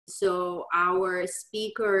So our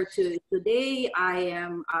speaker today, I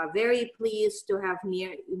am very pleased to have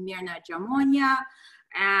Mirna Dzamonja,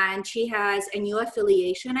 and she has a new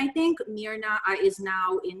affiliation, I think. Mirna is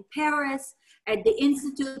now in Paris at the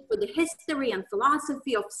Institute for the History and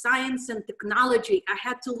Philosophy of Science and Technology. I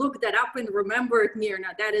had to look that up and remember it,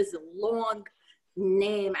 Mirna. That is a long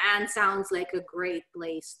name and sounds like a great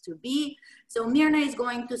place to be. So Mirna is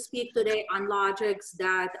going to speak today on logics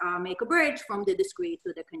that make a bridge from the discrete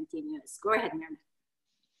to the continuous. Go ahead, Mirna.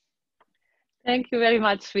 Thank you very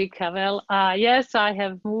much, Vika. Well, yes, I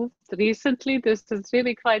have moved recently. This is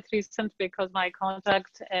really quite recent because my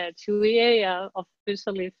contract at UEA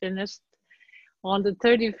officially finished on the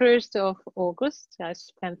 31st of August. I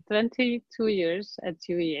spent 22 years at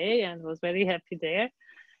UEA and was very happy there.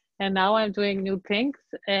 And now I'm doing new things.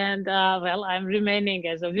 And well, I'm remaining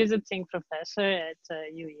as a visiting professor at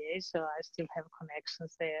UEA, so I still have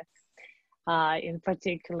connections there. In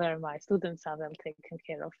particular, my students are well taken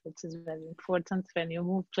care of, which is very important when you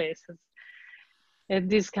move places at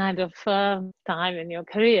this kind of time in your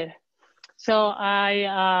career. So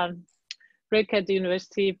I work at the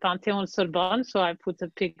University Panthéon-Sorbonne, so I put a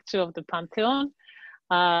picture of the Pantheon.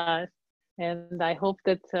 And I hope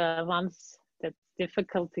that once the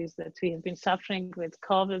difficulties that we have been suffering with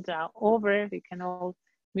COVID are over, we can all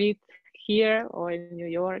meet here or in New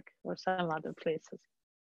York or some other places.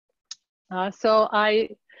 So I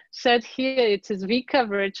said here it is Vika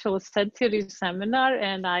Virtual Set Theory Seminar,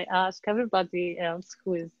 and I ask everybody else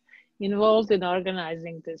who is involved in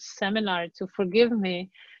organizing this seminar to forgive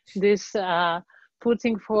me this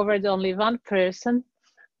putting forward only one person,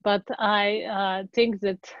 but I think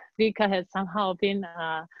that Vika has somehow been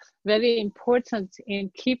very important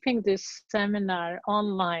in keeping this seminar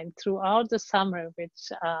online throughout the summer,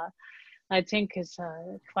 which I think is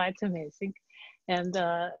quite amazing. And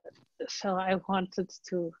so I wanted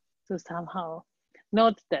to somehow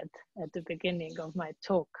note that at the beginning of my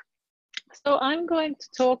talk. So I'm going to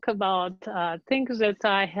talk about things that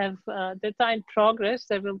I have, that are in progress.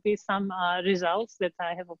 There will be some results that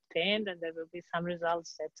I have obtained, and there will be some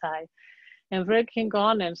results that I am working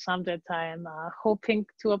on, and some that I am hoping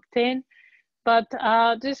to obtain. But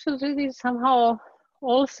this will really somehow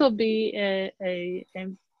also be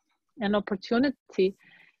an opportunity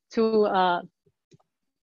to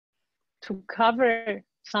cover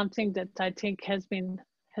something that I think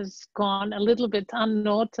has gone a little bit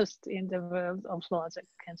unnoticed in the world of logic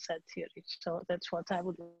and set theory. So that's what I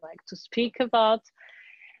would like to speak about.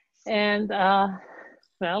 And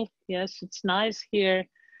well, yes, it's nice here.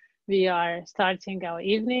 We are starting our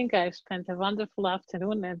evening. I've spent a wonderful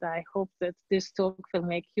afternoon, and I hope that this talk will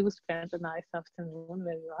make you spend a nice afternoon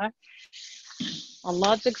where you are, on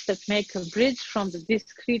logics that make a bridge from the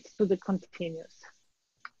discrete to the continuous.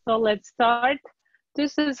 So let's start.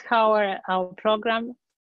 This is how our program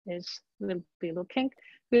will be looking.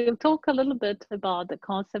 We'll talk a little bit about the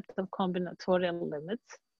concept of combinatorial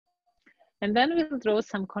limits. And then we'll draw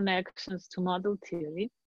some connections to model theory.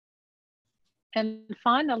 And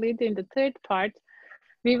finally, in the third part,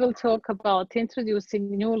 we will talk about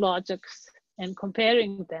introducing new logics and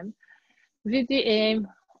comparing them with the aim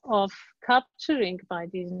of capturing by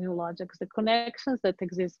these new logics the connections that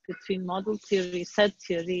exist between model theory, set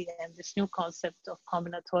theory, and this new concept of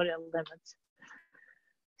combinatorial limits.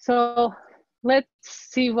 So let's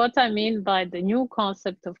see what I mean by the new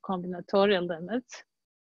concept of combinatorial limits.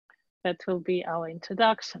 That will be our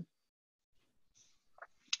introduction.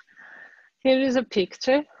 Here is a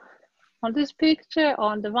picture. On this picture,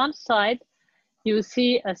 on the one side, you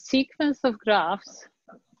see a sequence of graphs.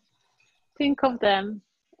 Think of them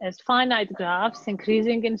as finite graphs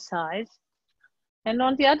increasing in size. And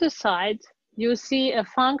on the other side, you see a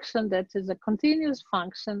function that is a continuous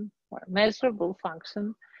function or measurable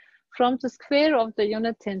function from the square of the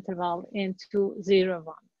unit interval into 0,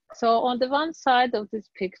 1. So on the one side of this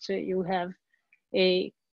picture, you have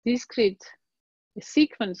a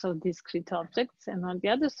sequence of discrete objects, and on the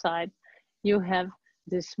other side, you have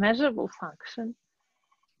this measurable function.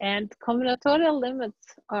 And combinatorial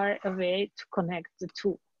limits are a way to connect the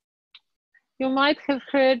two. You might have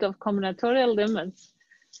heard of combinatorial limits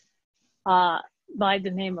by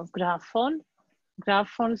the name of graphon.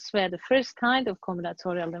 Graphons were the first kind of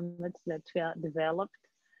combinatorial limits that were developed,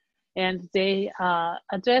 and they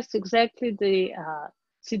address exactly the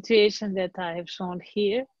situation that I have shown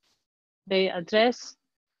here. They address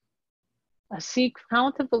a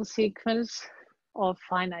countable sequence of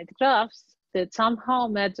finite graphs that somehow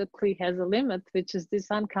magically has a limit, which is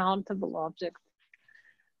this uncountable object,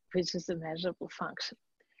 which is a measurable function.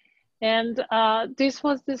 And this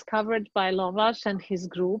was discovered by Lovash and his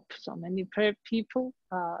group, so many people.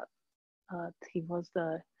 He was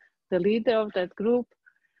the leader of that group.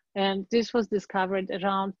 And this was discovered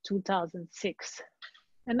around 2006.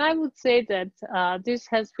 And I would say that this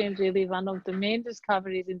has been really one of the main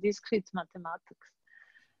discoveries in discrete mathematics.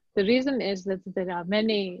 The reason is that there are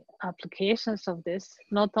many applications of this,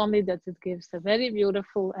 not only that it gives a very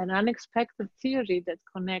beautiful and unexpected theory that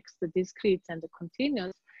connects the discrete and the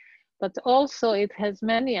continuous, but also it has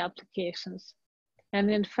many applications.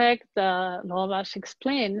 And in fact, Lovash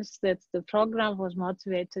explains that the program was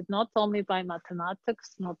motivated not only by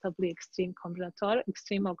mathematics, notably extreme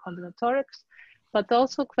or combinatorics, but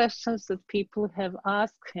also questions that people have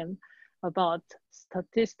asked him about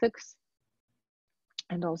statistics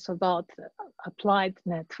and also about applied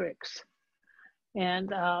networks. And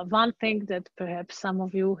one thing that perhaps some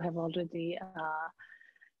of you have already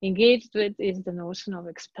engaged with is the notion of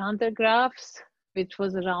expander graphs, which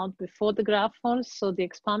was around before the graph phones. So the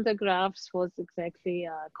expander graphs was exactly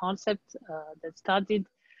a concept that studied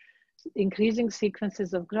increasing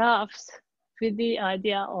sequences of graphs with the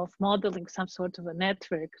idea of modeling some sort of a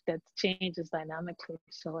network that changes dynamically.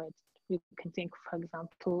 So we can think, for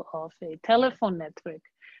example, of a telephone network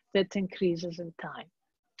that increases in time.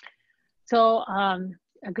 So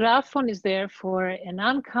a graph phone is therefore an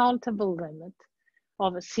uncountable limit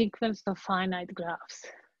of a sequence of finite graphs.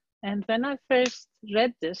 And when I first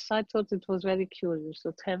read this, I thought it was very curious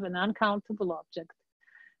to have an uncountable object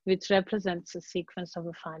which represents a sequence of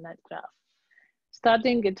a finite graph.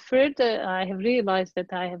 Studying it further, I have realized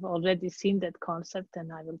that I have already seen that concept,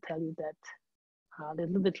 and I will tell you that a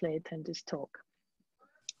little bit later in this talk.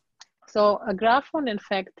 So a graph phone, in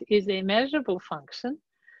fact, is a measurable function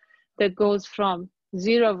that goes from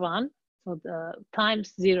 0, 1, so the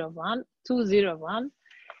times 0, 1 to 0, 1,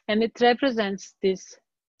 and it represents this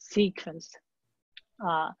sequence.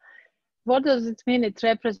 What does it mean it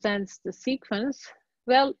represents the sequence?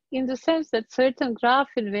 Well, in the sense that certain graph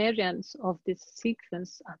invariants of this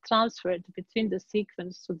sequence are transferred between the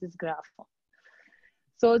sequence to this graph phone.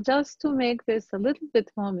 So just to make this a little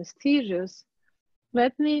bit more mysterious,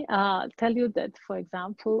 let me tell you that, for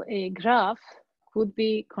example, a graph could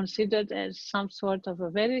be considered as some sort of a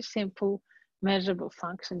very simple measurable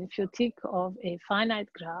function. If you think of a finite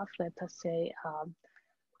graph, let us say,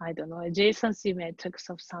 I don't know, adjacency matrix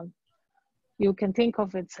of some, you can think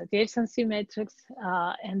of its adjacency matrix,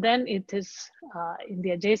 and then it is, in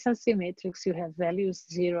the adjacency matrix, you have values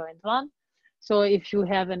 0 and 1. So if you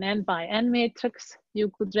have an n by n matrix,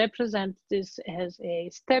 you could represent this as a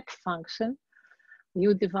step function.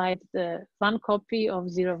 You divide the one copy of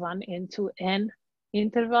 0, 1 into n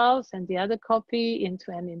intervals and the other copy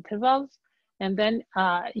into n intervals. And then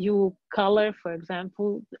you color, for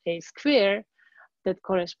example, a square that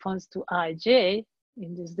corresponds to ij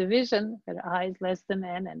in this division, where I is less than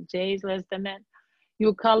n and j is less than n.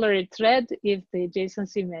 You color it red if the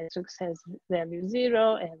adjacency matrix has value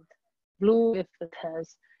 0, and blue if it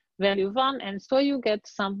has value 1. And so you get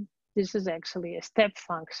some, this is actually a step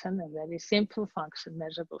function, a very simple function,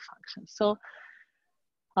 measurable function. So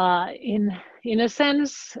in a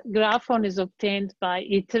sense, graph phone is obtained by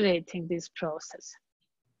iterating this process.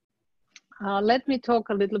 Let me talk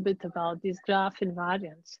a little bit about these graph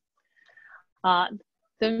invariants.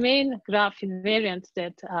 The main graph invariant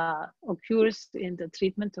that occurs in the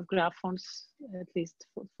treatment of graph phones, at least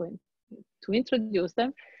to introduce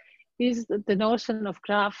them, is the notion of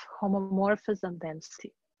graph homomorphism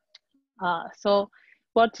density. So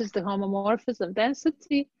what is the homomorphism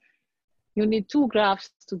density? You need two graphs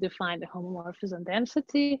to define the homomorphism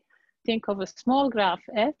density. Think of a small graph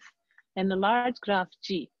F and a large graph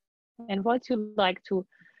G. And what you like to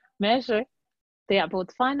measure, they are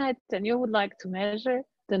both finite, and you would like to measure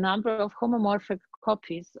the number of homomorphic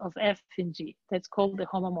copies of F in G. That's called the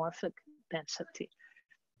homomorphic density.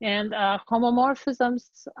 And homomorphisms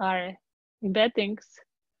are embeddings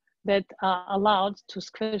that are allowed to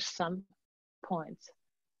squish some points.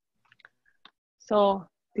 So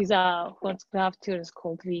these are what graph theorists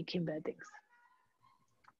called weak embeddings.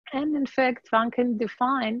 And in fact, one can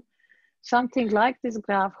define something like this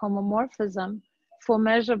graph homomorphism for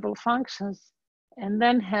measurable functions and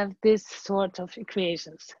then have this sort of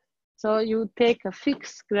equations. So you take a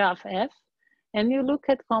fixed graph F and you look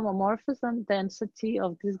at homomorphism density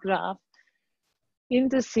of this graph in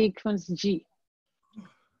the sequence G.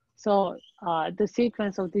 So the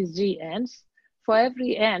sequence of these G n's, for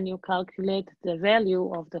every n, you calculate the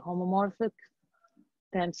value of the homomorphic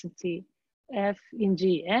density F in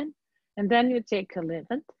Gn, and then you take a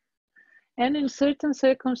limit. And in certain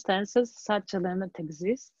circumstances, such a limit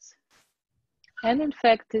exists. and in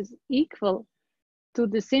fact is equal to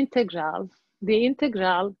this integral. The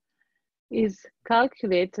integral is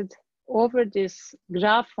calculated over this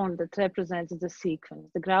graphon that represents the sequence.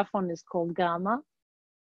 The graphon is called gamma,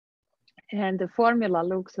 and the formula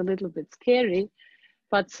looks a little bit scary,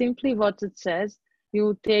 but simply what it says,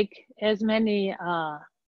 you take as many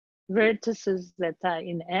vertices that are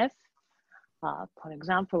in F. For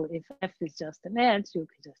example, if F is just an edge, you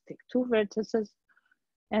can just take 2 vertices,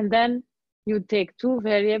 and then you take 2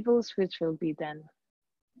 variables, which will be then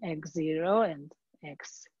x0 and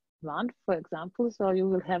x1, for example. So you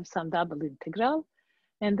will have some double integral,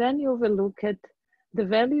 and then you will look at the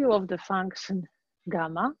value of the function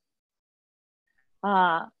gamma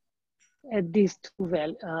at these 2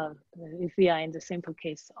 values. If we are in the simple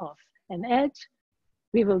case of an edge,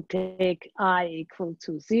 we will take I equal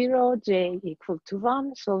to 0, j equal to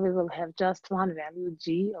 1. So we will have just one value,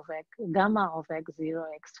 g of gamma of x0,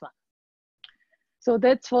 x1. So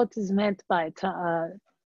that's what is meant by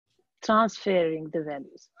transferring the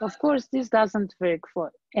values. Of course, this doesn't work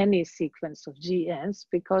for any sequence of GNs,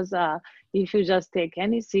 because if you just take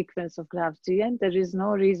any sequence of graph GN, there is no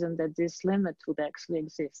reason that this limit would actually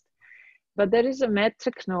exist. But there is a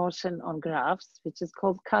metric notion on graphs, which is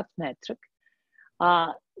called cut metric,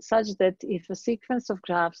 such that if a sequence of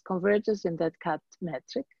graphs converges in that cut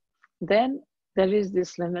metric, then there is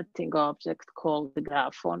this limiting object called the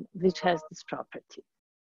graphon, which has this property.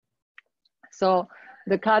 So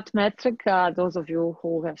the cut metric, those of you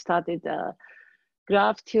who have studied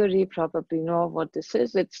graph theory probably know what this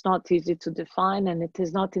is. It's not easy to define, and it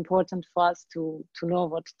is not important for us to know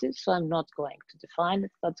what it is, so I'm not going to define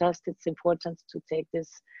it, but just it's important to take this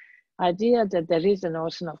idea that there is a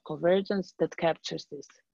notion of convergence that captures this.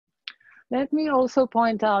 Let me also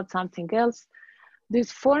point out something else.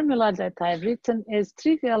 This formula that I've written is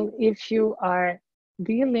trivial if you are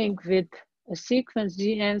dealing with a sequence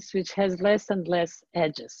GNs which has less and less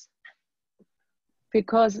edges.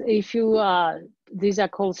 Because if you, these are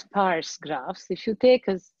called sparse graphs, if you take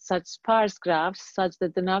such sparse graphs such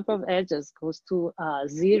that the number of edges goes to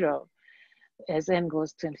 0 as n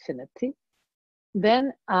goes to infinity,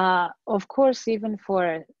 then of course, even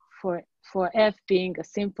for f being a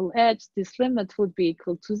simple edge, this limit would be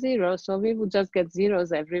equal to 0. So we would just get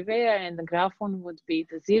zeros everywhere, and the graphon would be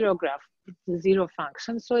the zero graph, the zero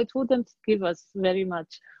function. So it wouldn't give us very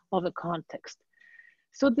much of a context.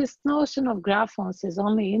 So this notion of graphons is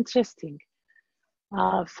only interesting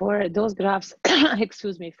for those graphs,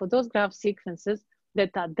 excuse me, for those graph sequences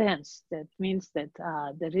that are dense. That means that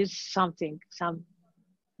there is some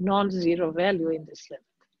non-zero value in this limit.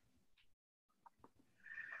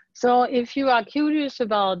 So if you are curious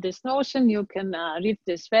about this notion, you can read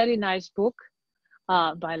this very nice book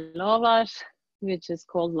by Lovash, which is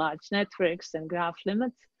called Large Networks and Graph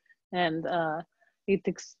Limits. And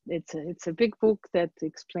it's a big book that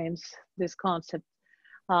explains this concept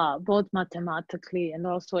both mathematically and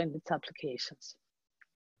also in its applications.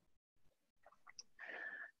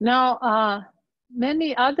 Now,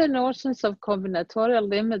 many other notions of combinatorial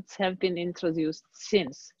limits have been introduced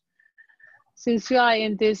since. Since you are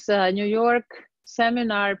in this New York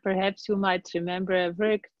seminar, perhaps you might remember a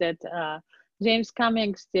work that James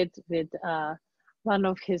Cummings did with one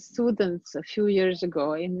of his students a few years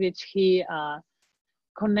ago, in which he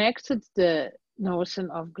connected the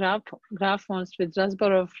notion of graphons with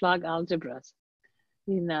Rasborov-Flagg algebras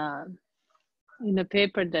in a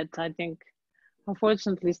paper that I think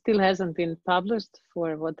unfortunately still hasn't been published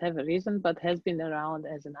for whatever reason, but has been around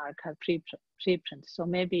as an archive preprint. So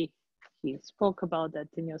maybe he spoke about that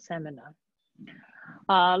in your seminar.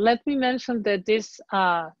 Let me mention that this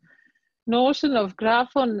notion of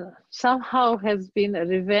graphon somehow has been a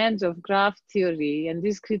revenge of graph theory and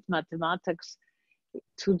discrete mathematics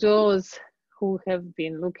to those who have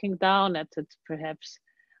been looking down at it, perhaps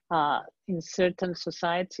in certain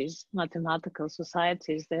societies, mathematical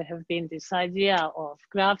societies. There have been this idea of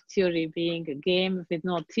graph theory being a game with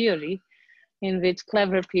no theory, in which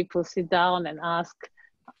clever people sit down and ask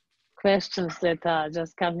questions that are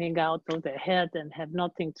just coming out of their head and have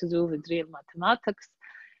nothing to do with real mathematics.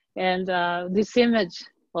 And this image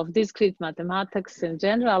of discrete mathematics in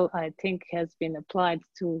general, I think, has been applied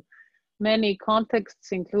to many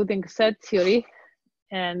contexts, including set theory.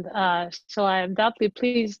 And so I am doubly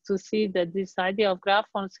pleased to see that this idea of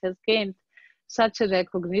graphons has gained such a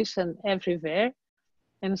recognition everywhere.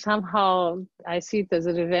 And somehow I see it as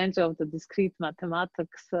a revenge of the discrete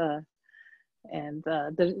mathematics, and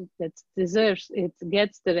that deserves, it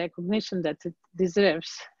gets the recognition that it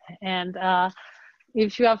deserves. And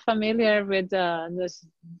if you are familiar with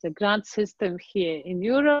the grant system here in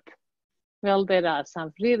Europe, Well, there are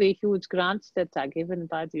some really huge grants that are given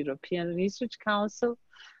by the European Research Council.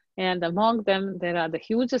 And among them, there are the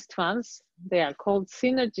hugest ones. They are called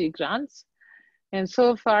synergy grants. And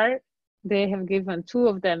so far, they have given 2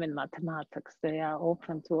 of them in mathematics. They are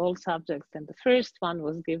open to all subjects. And the first one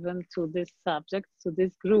was given to this subject, to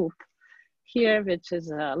this group here, which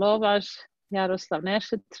is Lovaš, Jaroslav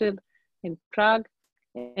Nešetril in Prague,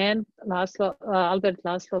 and Albert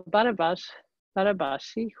Laszlo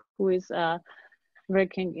Barabashi, who is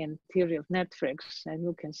working in theory of networks. And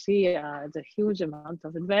you can see the huge amount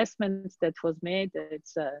of investments that was made.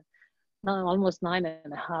 It's almost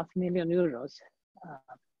 9.5 million euros.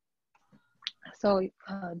 So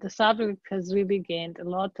the subject has really gained a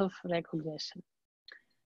lot of recognition.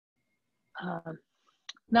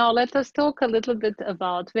 Now let us talk a little bit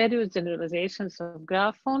about various generalizations of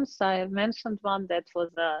graphones. I have mentioned one that was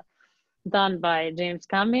done by James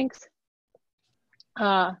Cummings.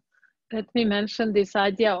 Let me mention this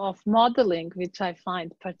idea of modeling, which I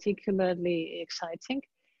find particularly exciting,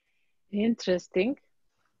 interesting.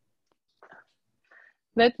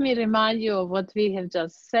 Let me remind you of what we have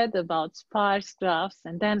just said about sparse graphs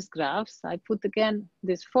and dense graphs. I put again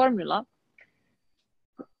this formula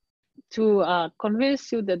to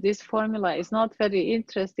convince you that this formula is not very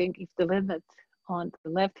interesting if the limit on the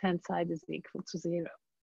left-hand side is equal to 0.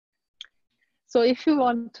 So if you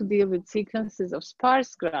want to deal with sequences of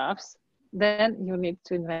sparse graphs, then you need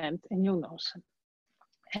to invent a new notion.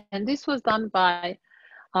 And this was done by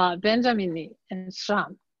Benjamini and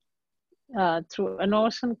Schramm through a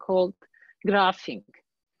notion called graphing.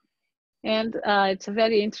 And it's a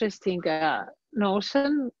very interesting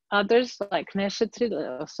notion. Others like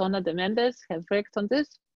Nešetril or Sona de Mendes have worked on this.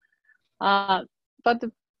 But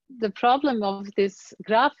the problem of this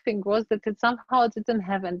graphing was that it somehow didn't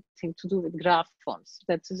have anything to do with graphones.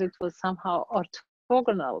 That is, it was somehow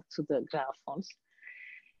orthogonal to the graphones.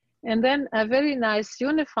 And then a very nice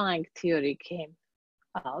unifying theory came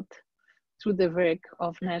out through the work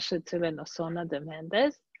of Nešetril and Sona de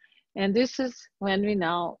Mendes. And this is when we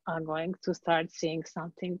now are going to start seeing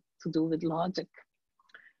something to do with logic.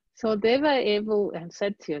 So they were able, and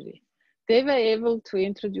set theory, they were able to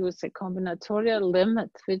introduce a combinatorial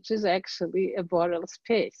limit, which is actually a Borel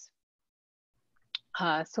space.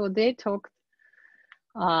 So they talked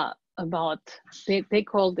about, they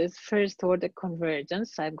call this first order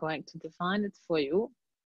convergence. I'm going to define it for you.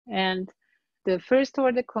 And the first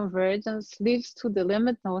order convergence leads to the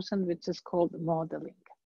limit notion, which is called modeling.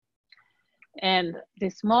 And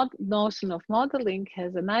this notion of modeling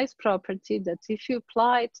has a nice property that if you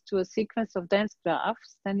apply it to a sequence of dense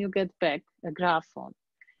graphs, then you get back a graphone.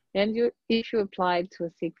 And if you apply it to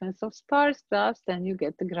a sequence of sparse graphs, then you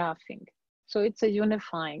get the graphing. So it's a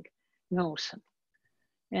unifying notion.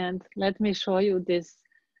 And let me show you this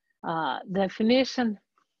definition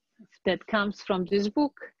that comes from this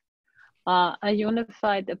book, a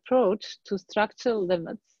unified approach to structural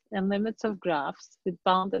limits and limits of graphs with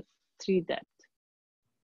bounded tree depth.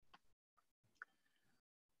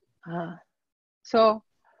 So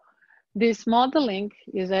this modeling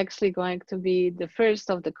is actually going to be the first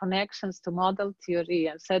of the connections to model theory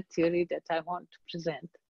and set theory that I want to present.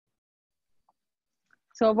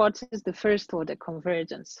 So what is the first order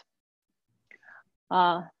convergence?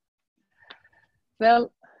 Well,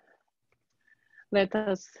 let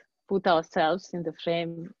us put ourselves in the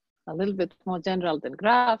frame a little bit more general than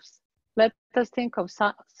graphs. Let us think of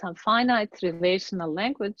some finite relational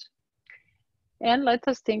language, and let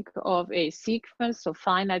us think of a sequence of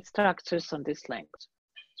finite structures on this language,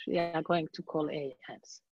 which we are going to call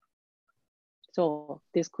ANs. So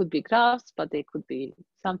this could be graphs, but they could be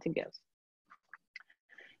something else.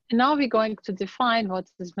 And now we're going to define what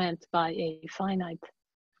is meant by a finite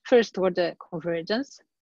first order convergence,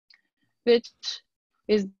 which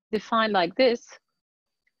is defined like this.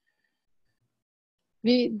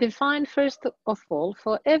 We define first of all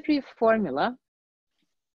for every formula,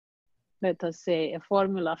 let us say a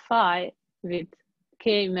formula phi with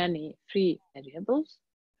k many free variables,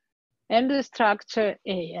 and the structure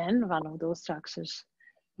an, one of those structures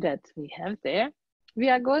that we have there, we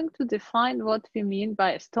are going to define what we mean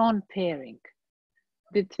by a Stone pairing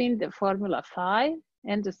between the formula phi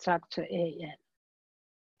and the structure an.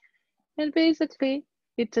 And basically,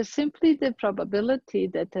 it is simply the probability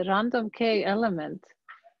that a random k element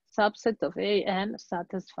subset of an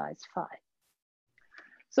satisfies phi.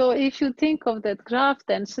 So if you think of that graph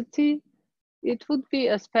density, it would be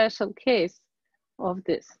a special case of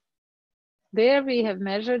this. There we have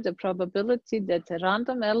measured the probability that a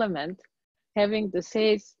random element having the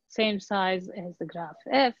same size as the graph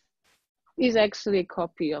f is actually a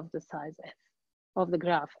copy of the size f. of the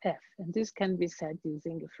graph F. And this can be set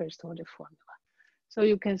using a first order formula. So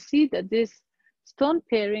you can see that this stone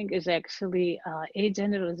pairing is actually a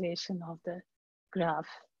generalization of the graph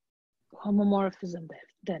homomorphism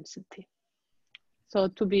density. So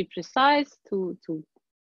to be precise, to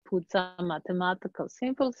put some mathematical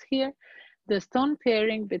symbols here, the stone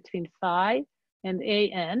pairing between phi and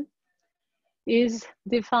an is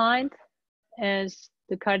defined as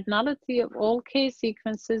the cardinality of all k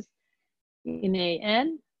sequences in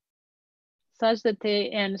an such that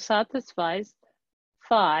an satisfies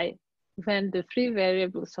phi when the free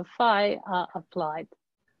variables of phi are applied,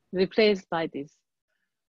 replaced by these,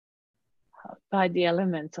 by the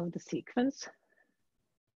elements of the sequence.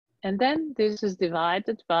 And then this is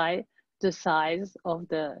divided by the size of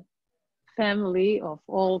the family of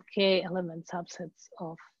all k element subsets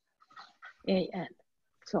of an.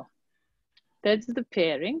 So that's the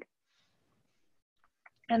pairing.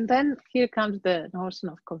 And then here comes the notion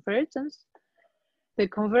of convergence. The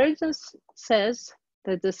convergence says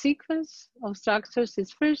that the sequence of structures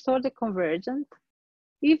is first order convergent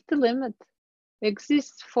if the limit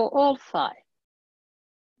exists for all phi.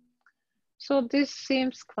 So this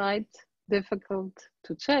seems quite difficult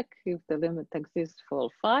to check if the limit exists for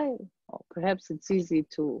all phi, or perhaps it's easy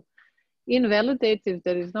to invalidate if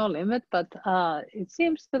there is no limit, but it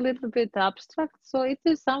seems a little bit abstract. So it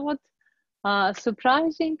is somewhat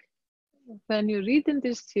surprising when you read in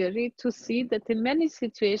this theory to see that in many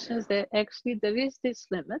situations there is this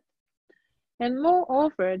limit. And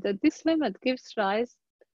moreover, that this limit gives rise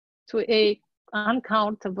to a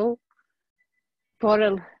uncountable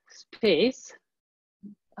Borel space,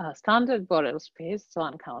 standard Borel space, so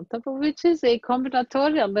uncountable, which is a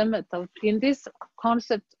combinatorial limit in this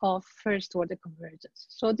concept of first order convergence.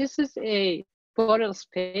 So this is a Borel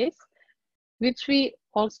space, which we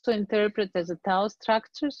also interpret as a Tau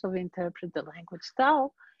structure. So we interpret the language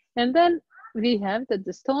Tau. And then we have that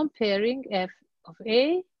the stone pairing F of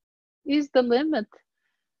A is the limit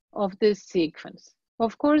of this sequence.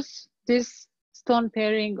 Of course, this stone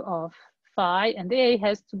pairing of phi and A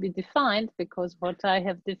has to be defined, because what I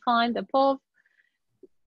have defined above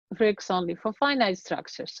works only for finite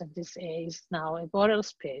structures, and this A is now a Borel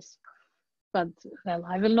space. But well,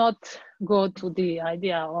 I will not go to the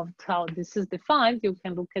idea of how this is defined. You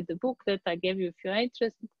can look at the book that I gave you if you're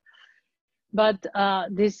interested. But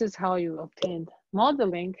this is how you obtained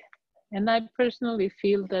modeling. And I personally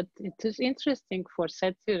feel that it is interesting for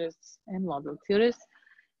set theorists and model theorists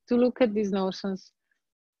to look at these notions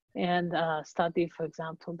and study, for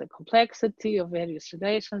example, the complexity of various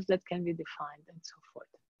relations that can be defined and so forth.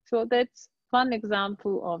 So that's one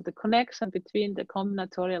example of the connection between the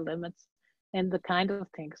combinatorial limits and the kind of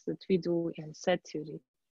things that we do in set theory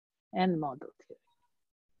and model theory.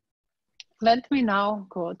 Let me now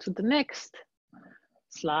go to the next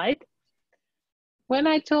slide. When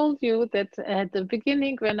I told you that at the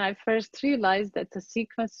beginning, when I first realized that the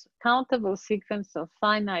countable sequence of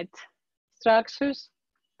finite structures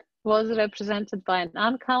was represented by an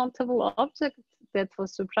uncountable object, that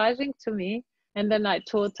was surprising to me. And then I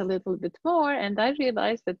thought a little bit more, and I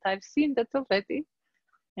realized that I've seen that already.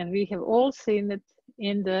 And we have all seen it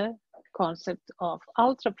in the concept of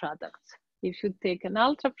ultra products. If you take an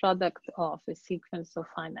ultra product of a sequence of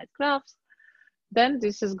finite graphs, then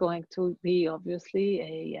this is going to be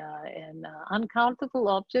obviously an uncountable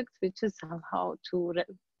object, which is somehow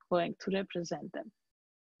going to represent them.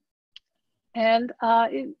 And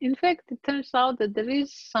in fact, it turns out that there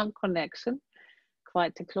is some connection,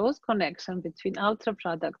 quite a close connection between ultra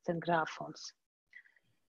products and graphones.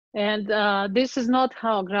 And this is not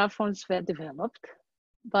how graphones were developed,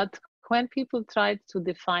 but when people tried to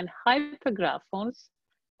define hypergraphones,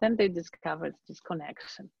 then they discovered this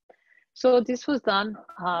connection. So this was done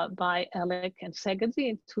by Alec and Segedy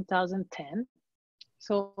in 2010.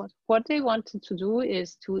 So what they wanted to do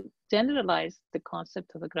is to generalize the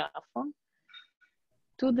concept of a graphone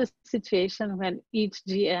to the situation when each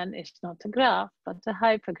GN is not a graph, but a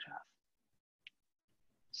hypergraph.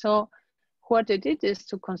 So what they did is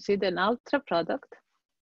to consider an ultra product,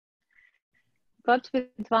 but with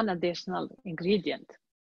one additional ingredient.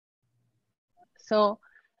 So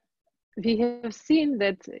we have seen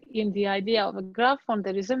that in the idea of a graphone,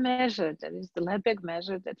 there is a measure, there is the Lebesgue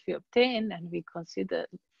measure that we obtain, and we consider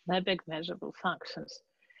Lebesgue measurable functions.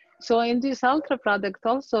 So in this ultra product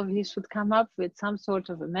also, we should come up with some sort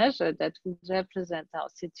of a measure that would represent our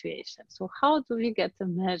situation. So how do we get a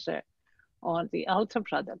measure on the ultra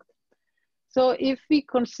product? So if we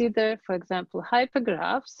consider, for example,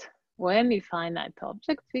 hypergraphs or any finite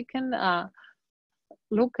object, we can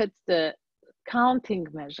look at the counting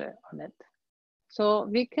measure on it. So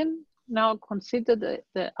we can now consider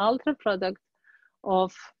the ultra product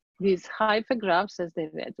of these hypergraphs as they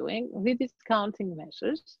were doing with these counting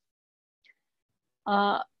measures.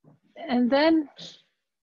 And then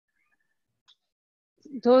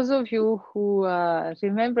those of you who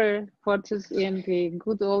remember what is in the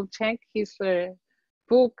good old Cenk Kissler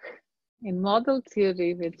book in model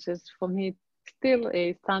theory, which is for me still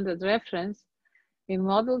a standard reference, in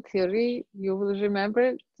model theory, you will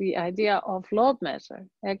remember the idea of lobe measure.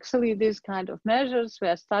 Actually, these kind of measures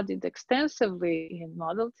were studied extensively in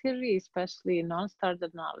model theory, especially in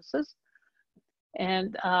non-standard analysis.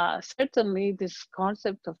 And certainly this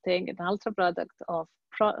concept of taking an ultra product of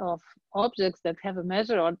objects that have a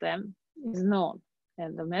measure on them is known.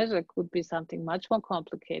 And the measure could be something much more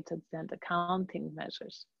complicated than the counting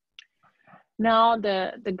measures. Now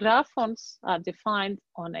the graphons are defined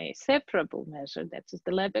on a separable measure, that is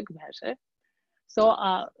the Lebesgue measure. So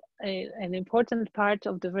an important part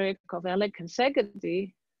of the work of Elek and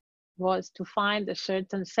Szegedy was to find a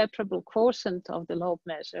certain separable quotient of the lobe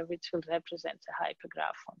measure, which will represent a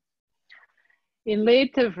hypergraphon. In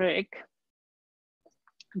later work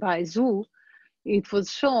by Zhu, it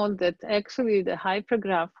was shown that actually the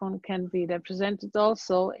hypergraphon can be represented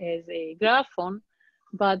also as a graphon,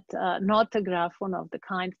 but not a graphon of the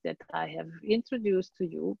kind that I have introduced to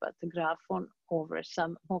you, but a graphon over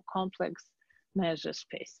some more complex measure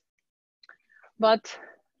space. But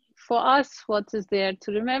for us, what is there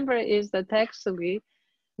to remember is that actually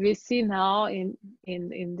we see now in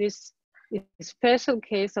this special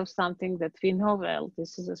case of something that we know well.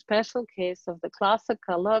 This is a special case of the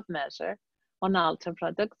classical lobe measure on ultra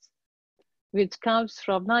products, which comes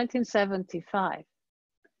from 1975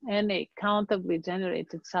 and a countably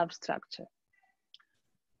generated substructure.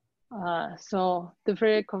 So the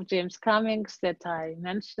work of James Cummings that I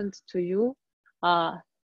mentioned to you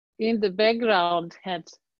in the background had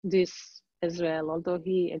this as well, although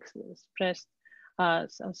he expressed,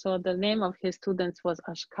 so the name of his students was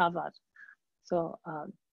Ashkavar. So I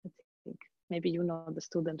think maybe you know the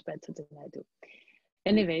student better than I do.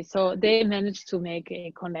 Anyway, so they managed to make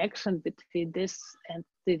a connection between this and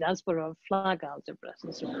the Dasborov flag algebras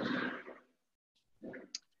as well.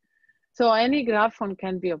 So any graphon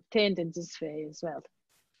can be obtained in this way as well.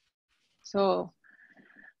 So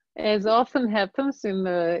as often happens in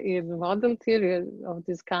model theory of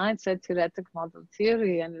this kind, set theoretic model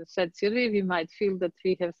theory, and in set theory, we might feel that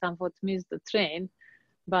we have somewhat missed the train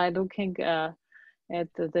by looking at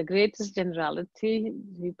the greatest generality.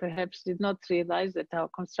 We perhaps did not realize that our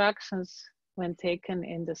constructions, when taken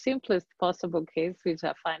in the simplest possible case, which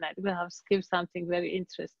are finite graphs, give something very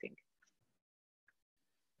interesting.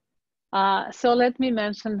 So let me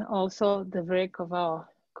mention also the work of our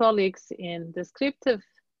colleagues in descriptive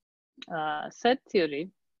set theory,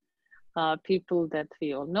 people that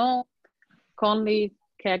we all know, Conley,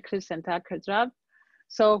 Kekris, and Tucker-Drab.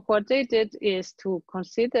 So what they did is to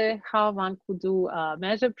consider how one could do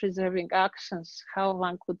measure preserving actions, how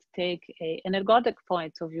one could take an ergodic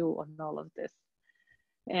point of view on all of this.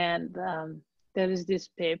 And there is this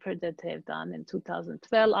paper that they've done in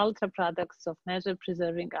 2012, ultra products of measure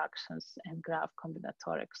preserving actions and graph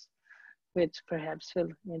combinatorics, which perhaps will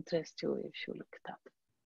interest you if you look it up.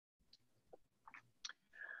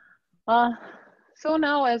 So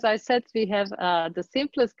now, as I said, we have the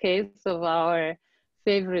simplest case of our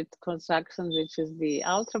favorite construction, which is the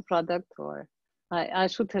ultra product, or I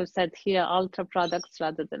should have said here ultra products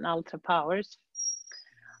rather than ultra powers,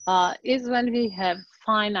 is when we have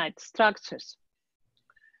finite structures.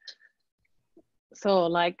 So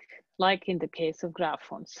like in the case of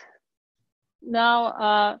graphons.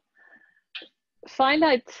 Now,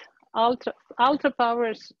 finite ultra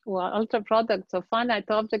powers or ultra products of finite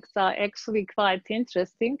objects are actually quite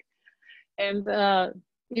interesting. And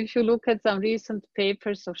if you look at some recent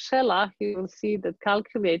papers of Scheller, you will see that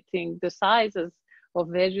calculating the sizes of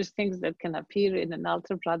various things that can appear in an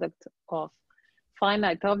ultra product of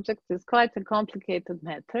finite objects is quite a complicated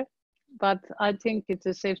matter. But I think it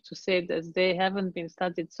is safe to say that they haven't been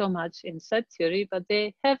studied so much in set theory, but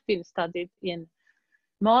they have been studied in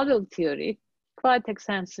model theory quite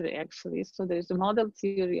extensively, actually. So there's a model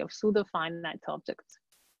theory of pseudo-finite objects.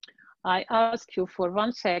 I ask you for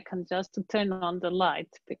 1 second just to turn on the light,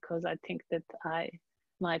 because I think that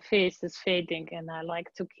my face is fading and I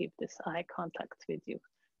like to keep this eye contact with you.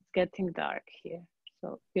 It's getting dark here.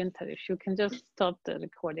 So Günther, if you can just stop the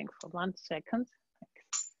recording for 1 second.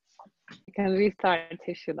 You can restart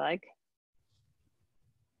if you like.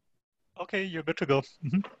 Okay, you're good to go.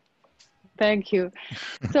 Mm-hmm. Thank you.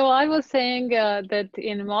 So I was saying that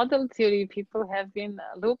in model theory, people have been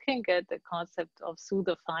looking at the concept of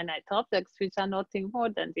pseudo-finite objects, which are nothing more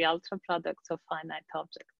than the ultra products of finite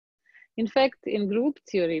objects. In fact, in group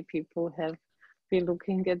theory, people have been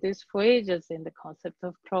looking at this for ages in the concept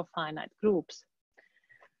of profinite groups.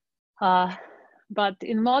 But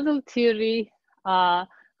in model theory,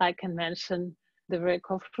 I can mention the work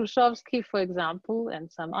of Hrušovský, for example,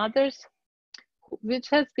 and some others, which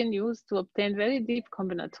has been used to obtain very deep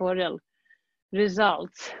combinatorial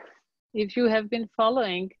results. If you have been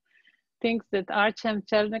following things that Artem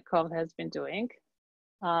Chernikov has been doing,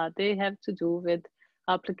 they have to do with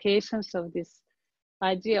applications of this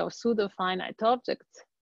idea of pseudo-finite objects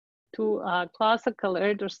to classical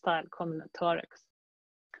Erdos-style combinatorics.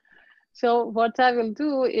 So what I will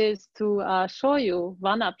do is to show you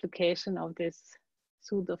one application of this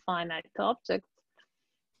pseudo-finite object,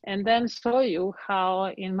 and then show you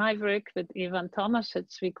how in my work with Ivan Tomasic,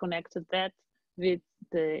 we connected that with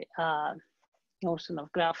the notion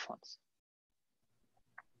of graphons.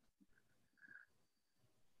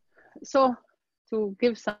 So to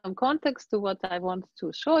give some context to what I want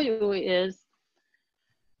to show you is,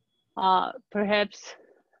 perhaps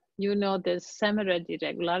you know this Semirad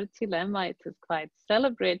irregularity lemma. It is quite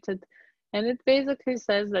celebrated. And it basically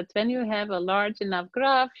says that when you have a large enough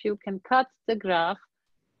graph, you can cut the graph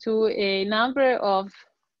to a number of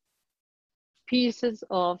pieces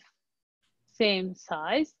of same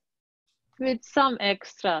size with some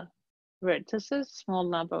extra vertices, small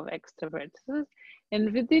number of extra vertices.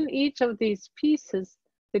 And within each of these pieces,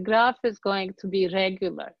 the graph is going to be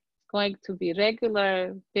regular. It's going to be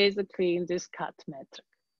regular basically in this cut metric.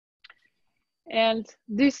 And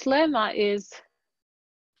this lemma is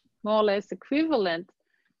more or less equivalent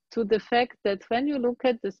to the fact that when you look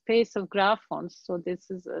at the space of graphons, so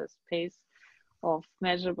this is a space of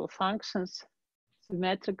measurable functions,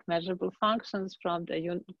 symmetric measurable functions from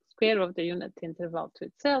the square of the unit interval to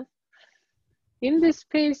itself. In this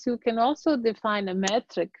space, you can also define a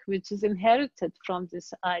metric which is inherited from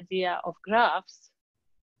this idea of graphs.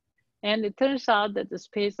 And it turns out that the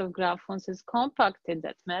space of graphons is compact in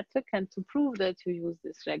that metric, and to prove that you use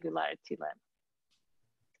this regularity lemma.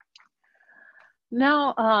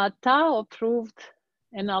 Now, Tao proved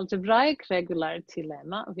an algebraic regularity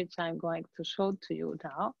lemma, which I'm going to show to you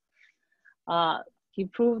now. He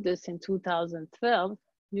proved this in 2012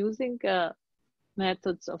 using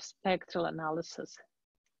methods of spectral analysis.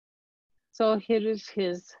 So here is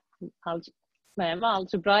his lemma,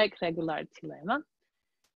 algebraic regularity lemma.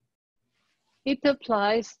 It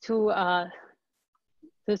applies to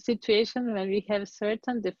the situation when we have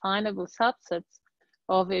certain definable subsets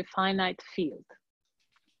of a finite field.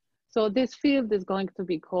 So this field is going to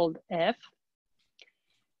be called F.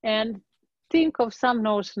 And think of some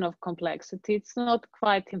notion of complexity. It's not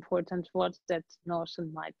quite important what that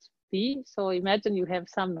notion might be. So imagine you have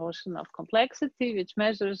some notion of complexity which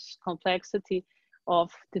measures complexity of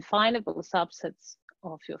definable subsets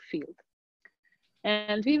of your field.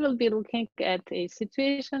 And we will be looking at a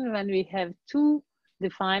situation when we have two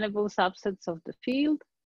definable subsets of the field,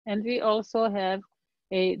 and we also have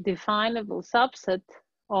a definable subset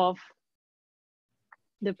of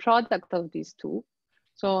the product of these two.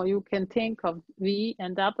 So you can think of V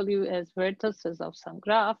and W as vertices of some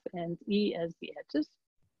graph and E as the edges.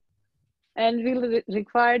 And we'll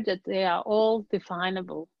require that they are all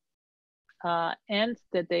definable and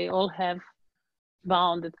that they all have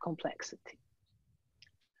bounded complexity.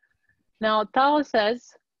 Now, Tao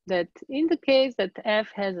says that in the case that F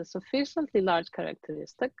has a sufficiently large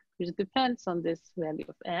characteristic, which depends on this value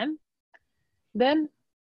of M, then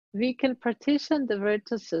we can partition the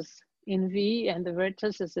vertices in V and the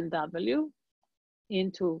vertices in W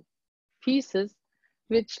into pieces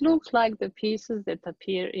which look like the pieces that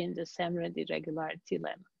appear in the Semirad irregularity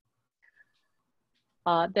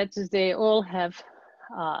lemma. That is, they all have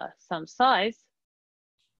some size,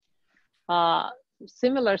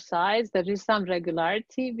 similar size. There is some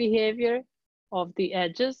regularity behavior of the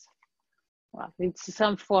edges. Well, it's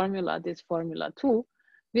some formula, this formula 2,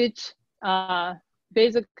 which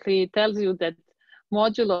basically tells you that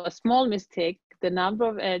modulo a small mistake, the number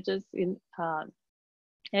of edges in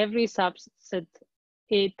every subset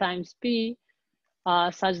A times B,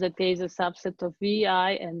 such that A is a subset of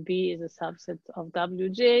Vi and B is a subset of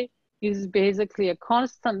Wj, is basically a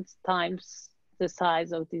constant times the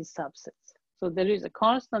size of these subsets. So there is a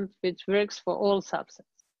constant which works for all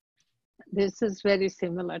subsets. This is very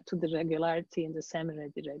similar to the regularity in the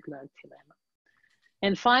Semirad irregularity lemma.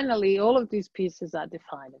 And finally, all of these pieces are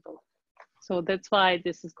definable. So that's why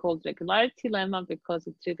this is called regularity lemma, because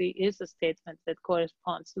it really is a statement that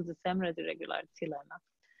corresponds to the semi-ready regularity lemma.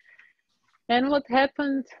 And what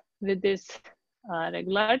happened with this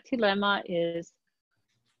regularity lemma is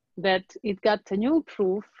that it got a new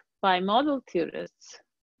proof by model theorists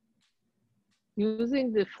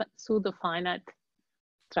using the pseudo-finite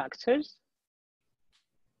structures.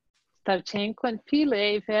 Starchenko and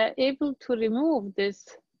Pillay were able to remove this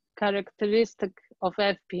characteristic of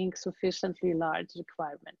F being sufficiently large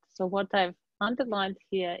requirement. So what I've underlined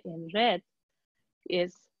here in red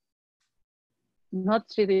is not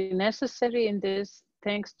really necessary in this,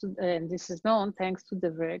 thanks to, and this is known thanks to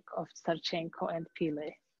the work of Starchenko and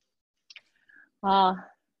Pillay.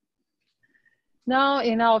 Now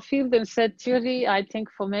in our field in set theory, I think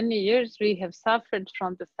for many years we have suffered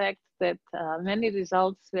from the fact that many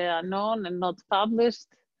results were known and not published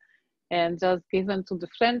and just given to the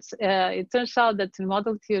friends. It turns out that in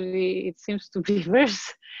model theory, it seems to be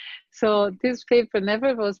worse. So this paper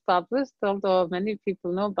never was published, although many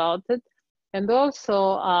people know about it. And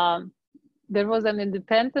also, there was an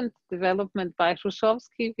independent development by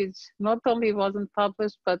Hrušovský, which not only wasn't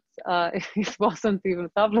published, but it wasn't even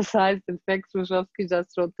publicized. In fact, Hrušovský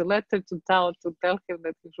just wrote a letter to Tao to tell him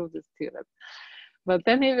that he proved this theorem. But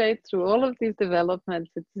anyway, through all of these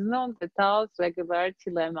developments, it is known that Tao's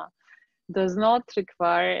regularity lemma does not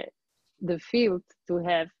require the field to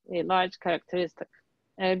have a large characteristic.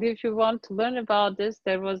 And if you want to learn about this,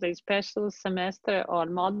 there was a special semester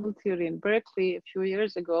on model theory in Berkeley a few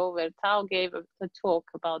years ago where Tao gave a talk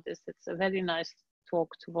about this. It's a very nice talk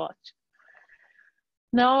to watch.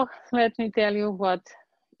 Now, let me tell you what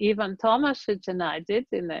Ivan Tomasic and I did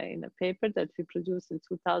in a paper that we produced in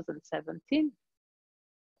 2017.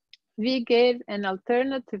 We gave an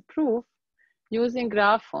alternative proof using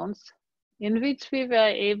graphons in which we were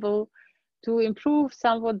able to improve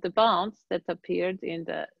somewhat the bounds that appeared in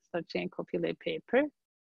the Starchenko-Pillay paper.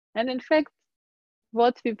 And in fact,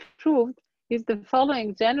 what we proved is the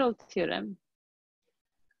following general theorem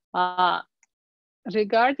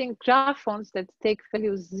regarding graphons that take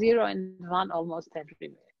values 0 and 1 almost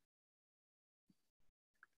everywhere.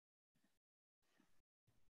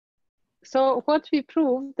 So what we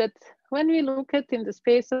proved that when we look at in the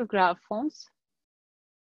space of graphons,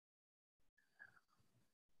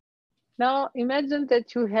 now imagine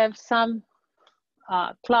that you have some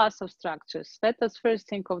class of structures. Let us first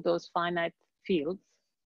think of those finite fields,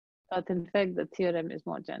 but in fact the theorem is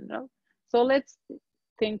more general. So let's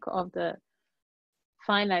think of the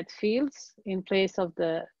finite fields in place of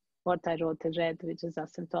the what I wrote in red, which is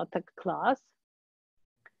asymptotic class.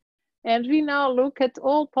 And we now look at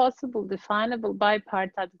all possible definable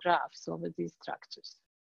bipartite graphs over these structures.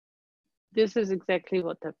 This is exactly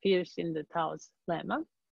what appears in the Tao's lemma.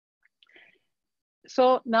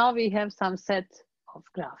 So now we have some set of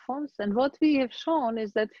graphons, and what we have shown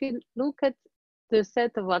is that we look at the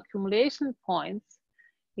set of accumulation points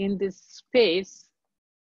in this space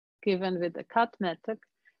given with the cut method,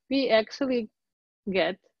 we actually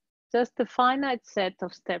get just a finite set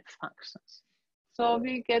of step functions. So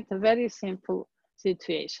we get a very simple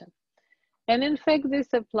situation. And in fact,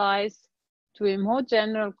 this applies to a more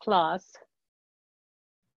general class,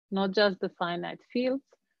 not just the finite fields.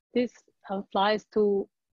 This applies to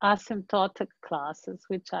asymptotic classes,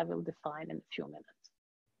 which I will define in a few minutes.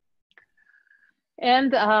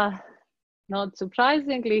 And not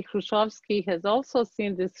surprisingly, Hrušovský has also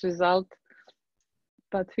seen this result,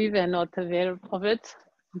 but we were not aware of it,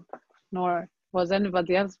 nor was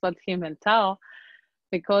anybody else but him and Tao,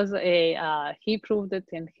 because he proved it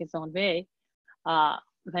in his own way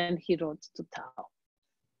when he wrote to Tao.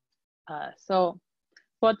 So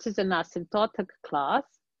what is an asymptotic class?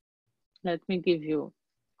 Let me give you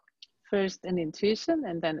first an intuition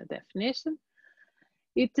and then a definition.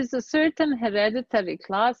 It is a certain hereditary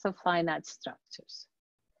class of finite structures.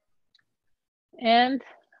 And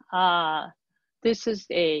this is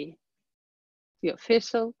the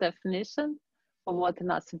official definition of what an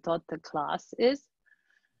asymptotic class is.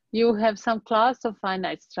 You have some class of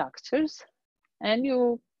finite structures, and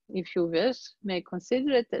you, if you wish, may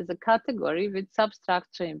consider it as a category with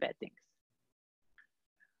substructure embeddings.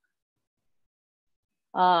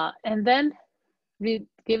 And then we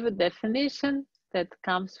give a definition that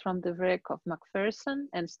comes from the work of Macpherson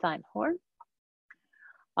and Steinhorn.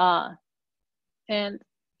 And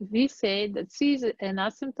we say that C is an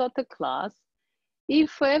asymptotic class if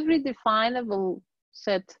for every definable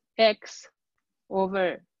set X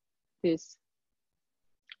over this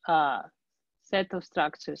set of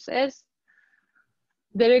structures S,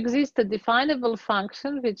 there exists a definable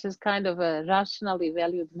function, which is kind of a rationally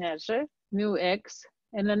valued measure, mu X,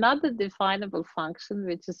 and another definable function,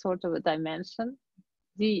 which is sort of a dimension,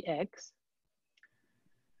 dx,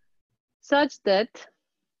 such that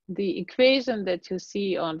the equation that you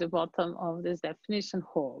see on the bottom of this definition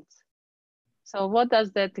holds. So what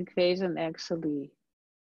does that equation actually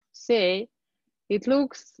say?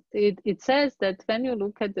 It says that when you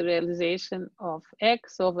look at the realization of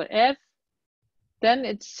x over f, then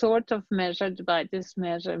it's sort of measured by this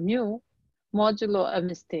measure mu, modulo a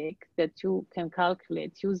mistake that you can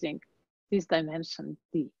calculate using this dimension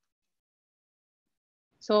d.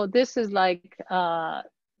 So this is like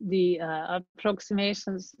the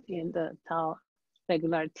approximations in the tau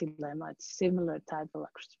regularity lemma. It's similar type of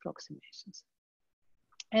approximations.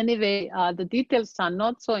 Anyway, the details are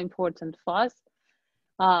not so important for us.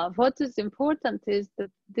 What is important is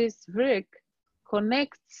that this work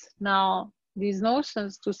connects now these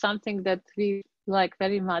notions to something that we like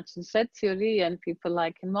very much in set theory and people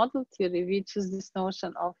like in model theory, which is this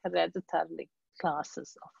notion of hereditary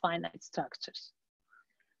classes of finite structures.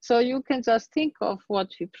 So you can just think of what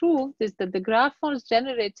we proved is that the graph forms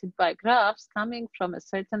generated by graphs coming from a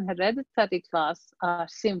certain hereditary class are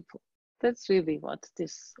simple. That's really what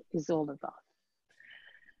this is all about.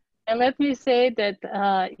 And let me say that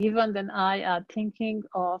Ivan and I are thinking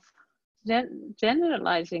of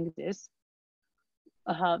generalizing this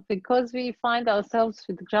because we find ourselves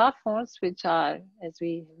with graph forms which are, as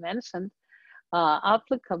we mentioned,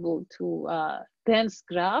 applicable to dense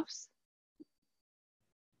graphs.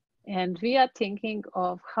 And we are thinking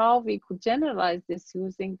of how we could generalize this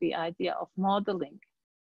using the idea of modeling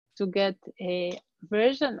to get a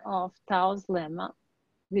version of Tau's lemma,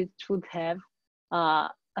 which would have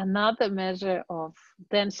another measure of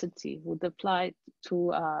density would apply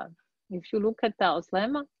to, if you look at Tau's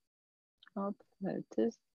lemma, oh, there it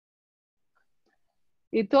is.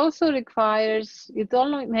 It also requires, it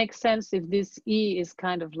only makes sense if this E is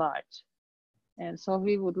kind of large. And so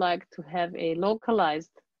we would like to have a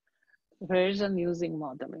localized version using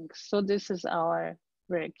modeling. So this is our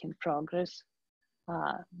work in progress.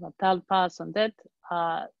 But I'll pass on that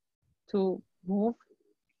to move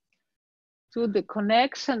to the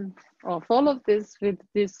connection of all of this with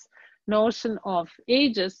this notion of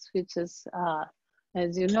ages, which is,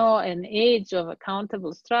 as you know, an age of a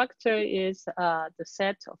countable structure is the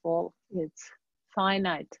set of all its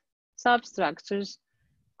finite substructures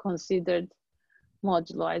considered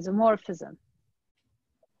modulo isomorphism.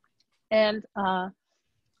 And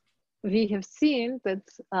we have seen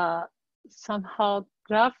that somehow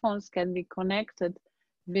graph forms can be connected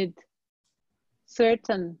with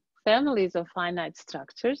certain families of finite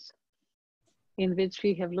structures in which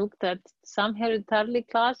we have looked at some hereditary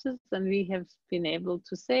classes, and we have been able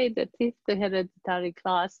to say that if the hereditary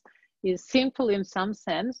class is simple in some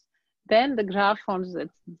sense, then the graph forms that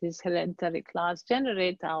this hereditary class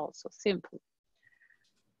generate are also simple.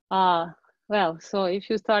 Well, so if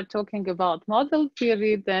you start talking about model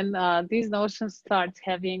theory, then these notions start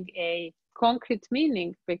having a concrete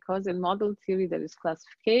meaning, because in model theory there is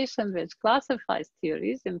classification which classifies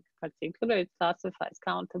theories. In particular, it classifies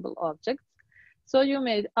countable objects. So you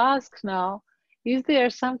may ask now, is there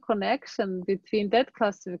some connection between that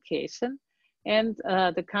classification and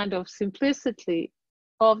the kind of simplicity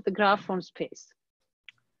of the graph form space?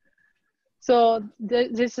 So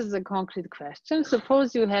this is a concrete question.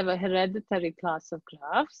 Suppose you have a hereditary class of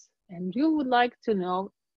graphs and you would like to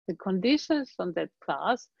know the conditions on that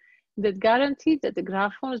class that guarantee that the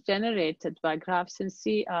graph forms generated by graphs in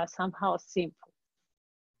C are somehow simple.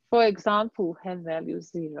 For example, have values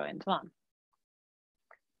 0 and 1.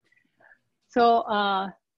 So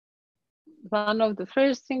one of the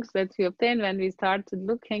first things that we obtained when we started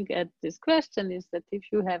looking at this question is that if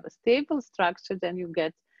you have a stable structure, then you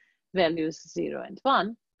get values 0 and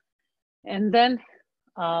 1. And then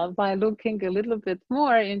by looking a little bit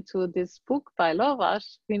more into this book by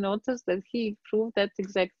Lovash, we noticed that he proved that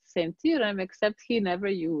exact same theorem, except he never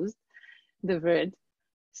used the word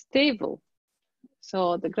stable.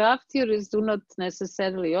 So the graph theories do not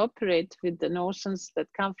necessarily operate with the notions that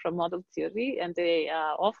come from model theory, and they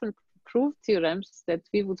often prove theorems that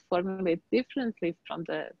we would formulate differently from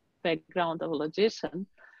the background of a logician,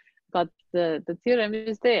 but the theorem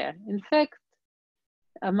is there. In fact,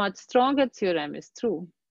 a much stronger theorem is true.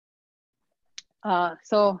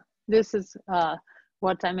 So this is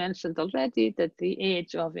what I mentioned already, that the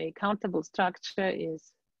age of a countable structure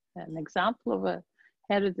is an example of a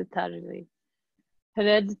hereditary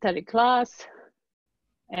class.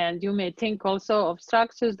 And you may think also of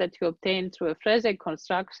structures that you obtain through a Frege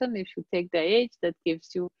construction. If you take the age, that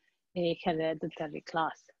gives you a hereditary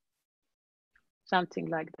class, something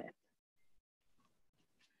like that.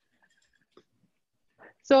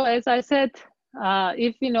 So as I said,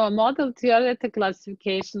 if we know a model theoretic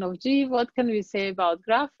classification of G, what can we say about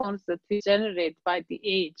graph forms that we generate by the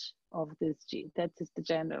age of this G? That is the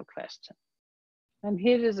general question. And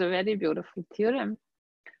here is a very beautiful theorem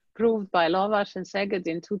proved by Lovash and Szeged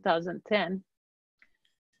in 2010,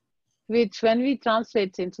 which when we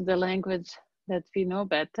translate into the language that we know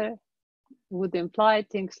better, would imply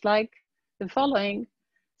things like the following.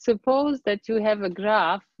 Suppose that you have a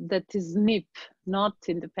graph that is NIP, not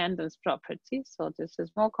independence property. So this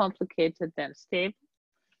is more complicated than stable,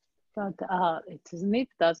 but it is NIP,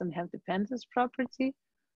 doesn't have dependence property.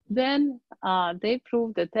 Then they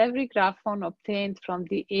prove that every graph form obtained from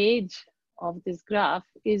the age of this graph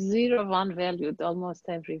is 0, 1 valued almost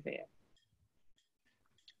everywhere.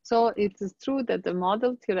 So it is true that the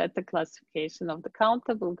model theoretic classification of the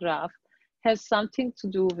countable graph has something to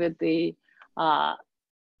do with the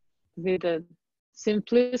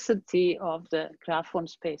simplicity of the graph form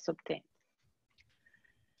space obtained.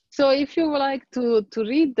 So if you would like to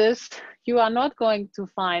read this, you are not going to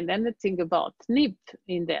find anything about NIP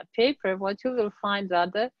in their paper. What you will find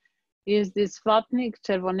rather is this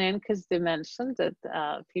Vapnik-Chervonenko's dimension that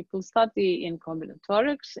people study in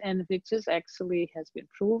combinatorics, and which is actually has been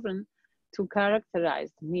proven to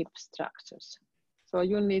characterize NIP structures. So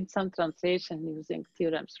you need some translation using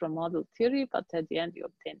theorems from model theory, but at the end you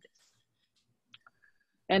obtain this.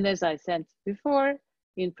 And as I said before,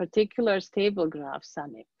 in particular, stable graphs are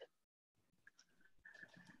NIP.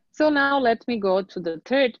 So now let me go to the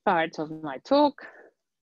third part of my talk,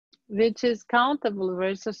 which is countable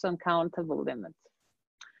versus uncountable limits.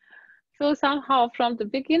 So somehow from the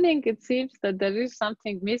beginning, it seems that there is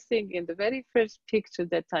something missing in the very first picture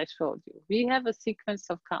that I showed you. We have a sequence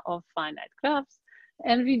of finite graphs,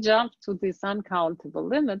 and we jump to this uncountable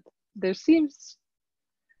limit. There seems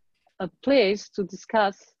a place to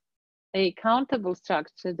discuss a countable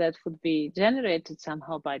structure that would be generated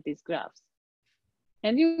somehow by these graphs.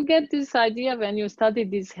 And you get this idea when you study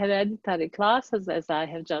these hereditary classes, as I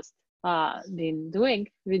have just been doing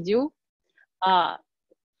with you.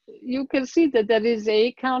 You can see that there is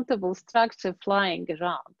a countable structure flying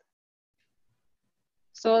around.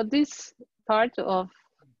 So this part of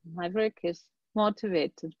my work is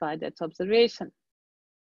motivated by that observation.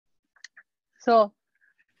 So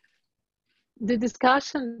the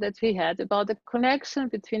discussion that we had about the connection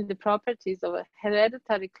between the properties of a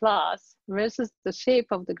hereditary class versus the shape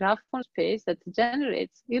of the graph form space that it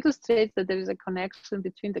generates illustrates that there is a connection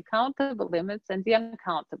between the countable limits and the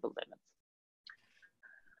uncountable limits.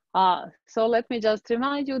 So let me just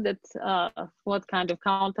remind you that what kind of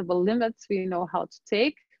countable limits we know how to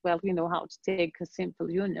take. Well, we know how to take a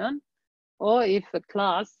simple union, or if a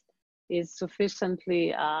class is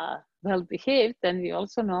sufficiently well behaved, then we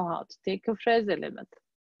also know how to take a Frese limit.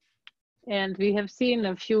 And we have seen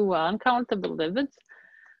a few uncountable limits,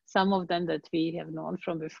 some of them that we have known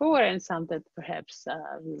from before, and some that perhaps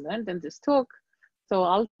we learned in this talk. So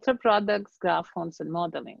ultra products, graph forms, and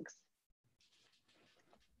modelings.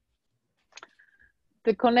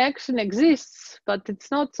 The connection exists, but it's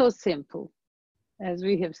not so simple as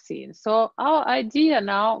we have seen. So our idea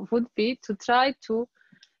now would be to try to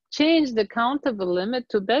change the countable limit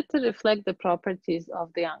to better reflect the properties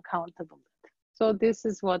of the uncountable limit. So this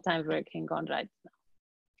is what I'm working on right now.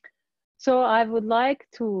 So I would like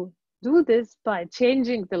to do this by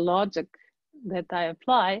changing the logic that I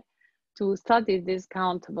apply to study this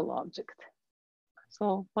countable object.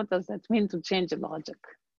 So what does that mean to change the logic?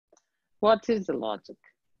 What is the logic?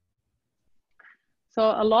 So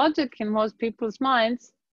a logic in most people's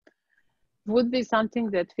minds would be something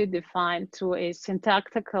that we define through a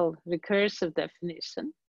syntactical recursive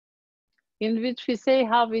definition in which we say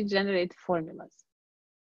how we generate formulas.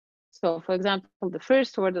 So for example, the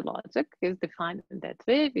first order logic is defined in that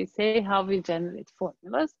way. We say how we generate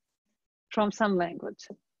formulas from some language.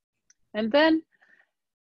 And then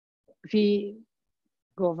we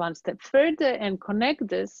go one step further and connect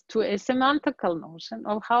this to a semantical notion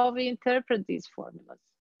of how we interpret these formulas.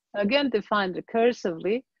 Again, defined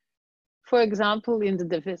recursively, for example, in the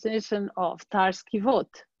definition of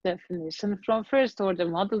Tarski-Vought definition from first order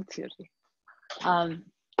model theory.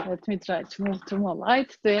 Let me try to move to more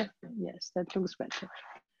light there. Yes, that looks better.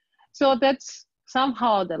 So that's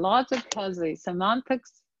somehow the logic has a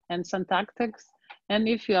semantics and syntactics. And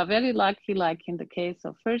if you are very lucky, like in the case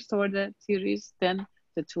of first order theories, then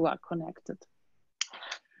the two are connected.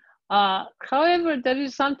 However, there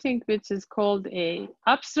is something which is called a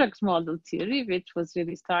abstract model theory, which was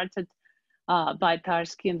really started by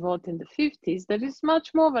Tarski and Vought in the 50s. There is much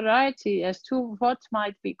more variety as to what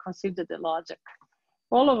might be considered a logic.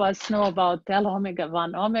 all of us know about L omega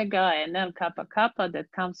 1 omega and L kappa kappa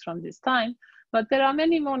that comes from this time, but there are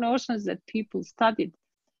many more notions that people studied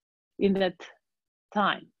in that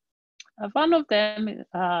time. One of them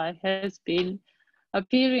has been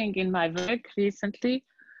appearing in my work recently,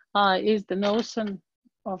 is the notion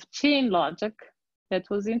of chain logic that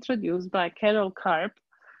was introduced by Carol Karp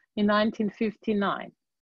in 1959.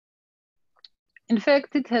 In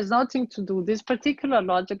fact, it has nothing to do, this particular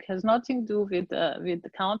logic has nothing to do with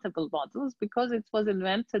the countable models, because it was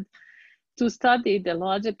invented to study the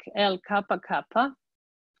logic L kappa kappa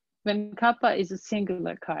when kappa is a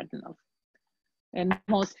singular cardinal, and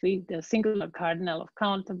mostly the singular cardinal of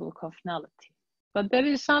countable cofinality. But there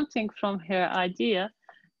is something from her idea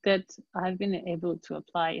that I've been able to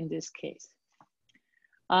apply in this case.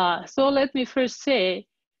 So let me first say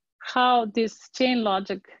how this chain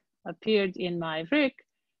logic appeared in my work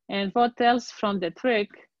and what else from that work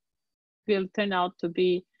will turn out to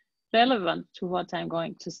be relevant to what I'm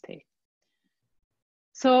going to say.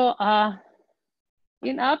 So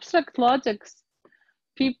in abstract logics,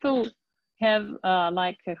 people have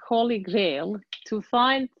like a holy grail to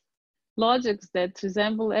find logics that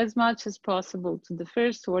resemble as much as possible to the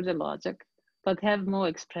first order logic, but have more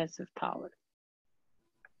expressive power.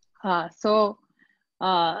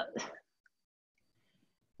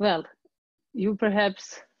 Well, you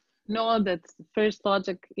perhaps know that the first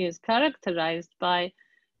logic is characterized by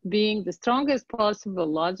being the strongest possible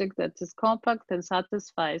logic that is compact and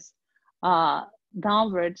satisfies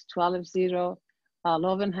downward to Aleph 0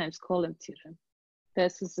 Löwenheim's column theorem.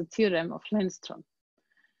 This is the theorem of Lindström.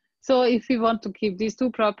 So if we want to keep these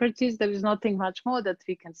two properties, there is nothing much more that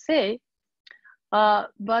we can say.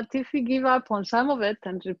 But if we give up on some of it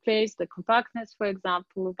and replace the compactness, for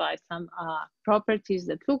example, by some properties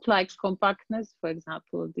that look like compactness, for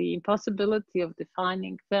example, the impossibility of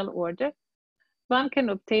defining well order, one can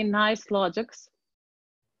obtain nice logics,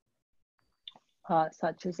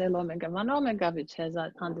 such as L omega 1 omega, which has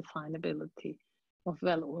an undefinability of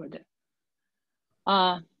well order.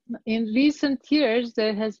 In recent years,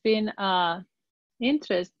 there has been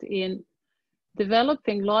interest in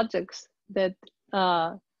developing logics that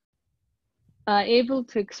are able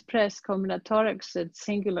to express combinatorics at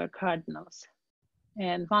singular cardinals.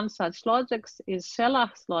 And one such logic is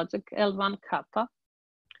Schellach's logic, L1 kappa,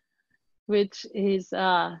 which is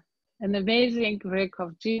an amazing work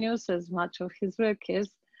of genius, as much of his work is,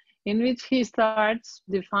 in which he starts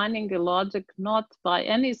defining a logic not by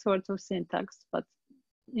any sort of syntax, but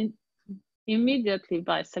immediately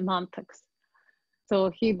by semantics.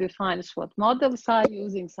 So he defines what models are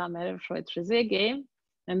using some Erefreud-Rezé game,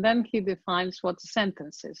 and then he defines what the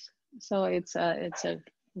sentence is. So it's a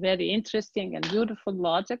very interesting and beautiful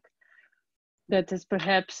logic that is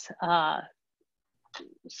perhaps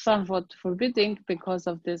somewhat forbidding because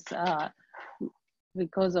of this,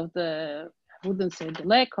 because of the, I wouldn't say the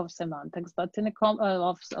lack of semantics, but in a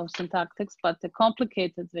of syntactics, but the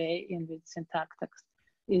complicated way in which syntactics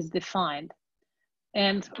is defined.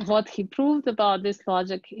 And what he proved about this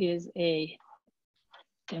logic is a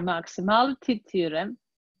maximality theorem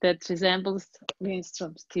that resembles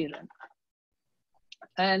Lindström's theorem.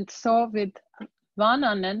 And so with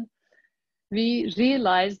Vannanen, we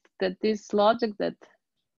realized that this logic that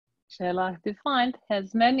Schellach defined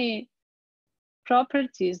has many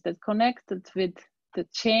properties that connected with the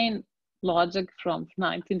chain logic from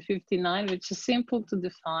 1959, which is simple to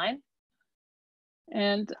define.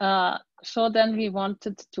 And so then we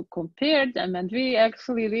wanted to compare them, and we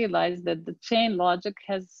actually realized that the chain logic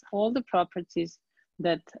has all the properties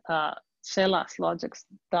that Schellach's logic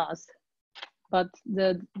does. But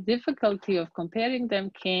the difficulty of comparing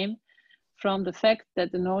them came from the fact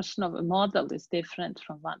that the notion of a model is different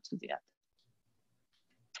from one to the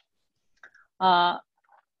other.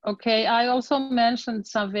 Okay, I also mentioned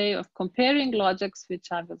some way of comparing logics, which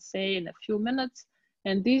I will say in a few minutes.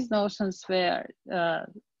 And these notions were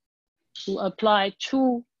to apply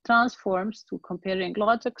two transforms to comparing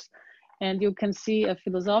logics. And you can see a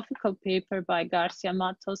philosophical paper by Garcia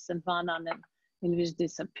Matos and Vannanen in which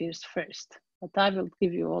this appears first. But I will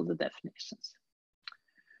give you all the definitions.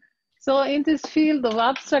 So in this field of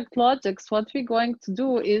abstract logics, what we're going to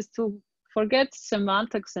do is to forget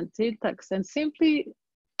semantics and syntax and simply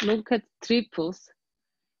look at triples.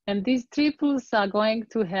 And these triples are going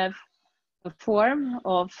to have the form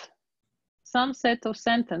of some set of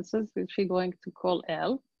sentences, which we're going to call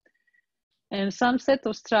L, and some set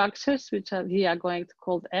of structures, which we are going to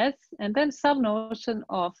call S, and then some notion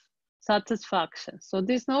of satisfaction. So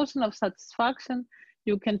this notion of satisfaction,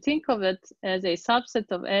 you can think of it as a subset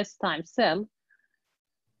of S times L,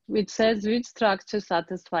 which says which structure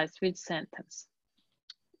satisfies which sentence.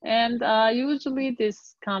 And usually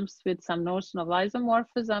this comes with some notion of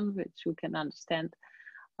isomorphism, which you can understand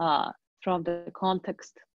from the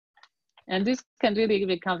context. And this can really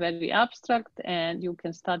become very abstract, and you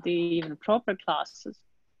can study even proper classes.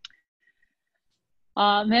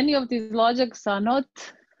 Many of these logics are not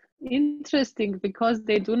interesting because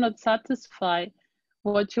they do not satisfy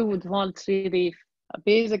what you would want really a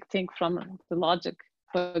basic thing from the logic,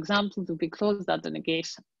 for example, to be closed at the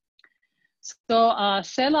negation. So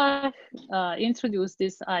shall I introduce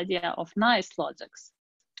this idea of nice logics?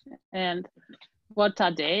 And what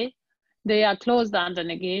are they? They are closed under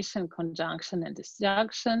negation, conjunction, and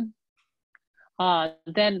disjunction.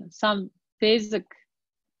 Then some basic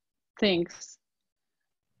things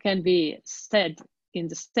can be said in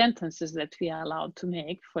the sentences that we are allowed to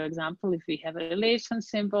make. For example, if we have a relation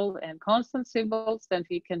symbol and constant symbols, then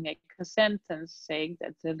we can make a sentence saying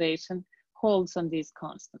that the relation holds on these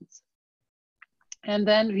constants. And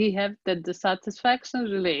then we have that the satisfaction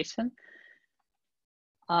relation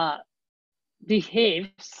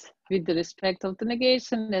behaves with the respect of the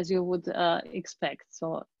negation as you would expect.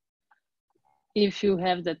 So if you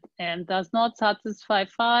have that and does not satisfy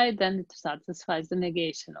phi, then it satisfies the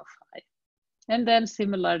negation of phi. And then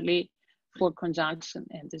similarly for conjunction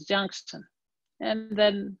and disjunction. And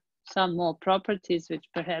then some more properties, which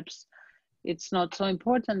perhaps it's not so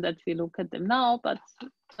important that we look at them now, but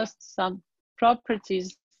just some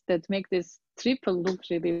properties that make this triple look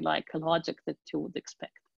really like a logic that you would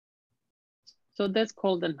expect. So that's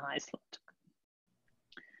called a nice logic.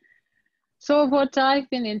 So what I've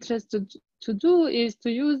been interested to do is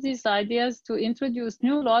to use these ideas to introduce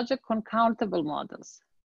new logic on countable models,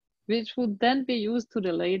 which would then be used to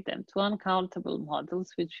relate them to uncountable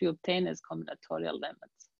models, which we obtain as combinatorial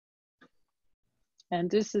limits. And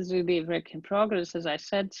this is really a work in progress, as I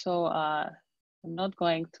said, so I'm not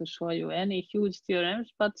going to show you any huge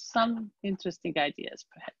theorems, but some interesting ideas,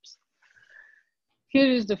 perhaps. Here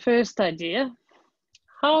is the first idea.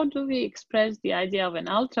 How do we express the idea of an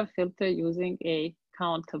ultrafilter using a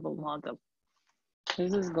countable model?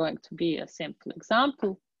 This is going to be a simple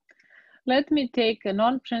example. Let me take a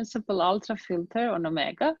non-principal ultrafilter on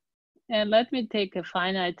omega, and let me take a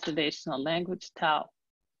finite relational language tau.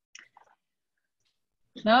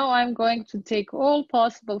 Now I'm going to take all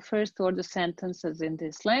possible first order sentences in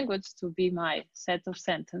this language to be my set of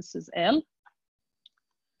sentences L.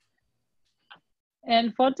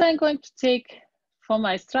 And what I'm going to take for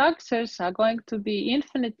my structures are going to be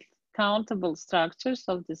infinite countable structures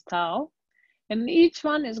of this tau. And each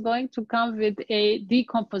one is going to come with a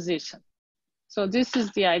decomposition. So this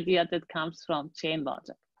is the idea that comes from chain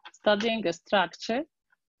logic, studying a structure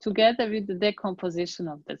together with the decomposition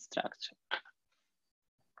of that structure.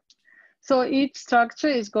 So each structure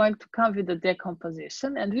is going to come with a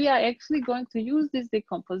decomposition, and we are actually going to use this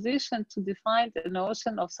decomposition to define the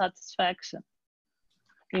notion of satisfaction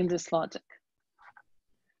in this logic.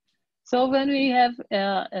 So when we have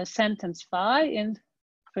a sentence phi in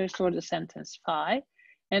first order sentence phi,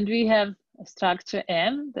 and we have a structure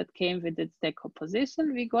M that came with its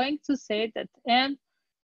decomposition, we're going to say that M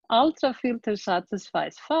ultrafilter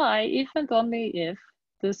satisfies phi if and only if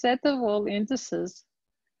the set of all indices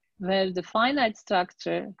where the finite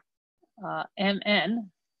structure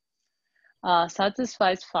Mn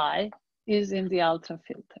satisfies phi is in the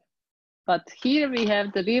ultrafilter. But here we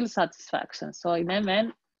have the real satisfaction. So in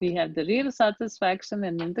Mn, we have the real satisfaction,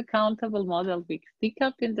 and in the countable model, we pick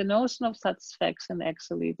up in the notion of satisfaction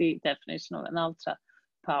actually the definition of an ultra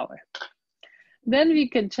power. Then we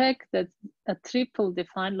can check that a triple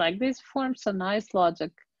defined like this forms a nice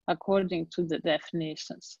logic according to the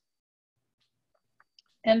definitions.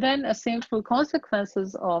 And then a simple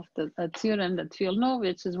consequences of a theorem that we all know,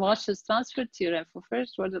 which is Walsh's transfer theorem for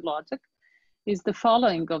first order logic, is the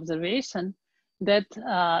following observation, that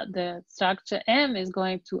the structure M is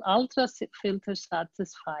going to ultrafilter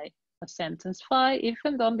satisfy a sentence phi if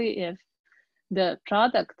and only if the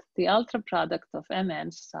product, the ultra product of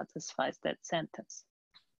Mn satisfies that sentence.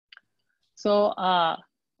 So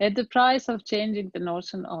at the price of changing the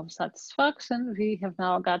notion of satisfaction, we have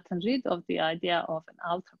now gotten rid of the idea of an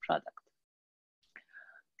ultra product.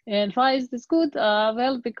 And why is this good?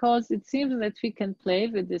 Well, because it seems that we can play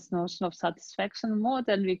with this notion of satisfaction more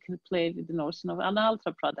than we can play with the notion of an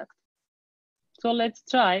ultra product. So let's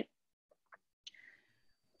try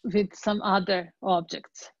with some other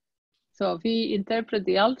objects. So we interpret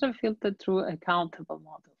the ultrafilter through a countable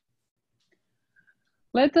model.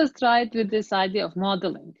 Let us try it with this idea of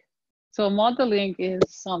modeling. So modeling is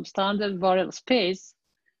some standard Borel space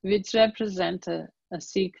which represent a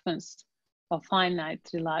sequence of finite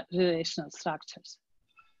relational structures.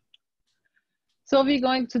 So we're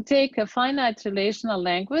going to take a finite relational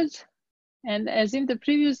language, and as in the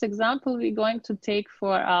previous example, we're going to take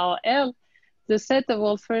for our L the set of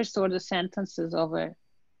all first order sentences over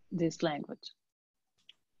this language.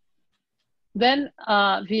 Then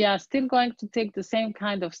we are still going to take the same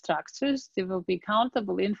kind of structures. There will be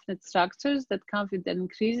countable infinite structures that come with an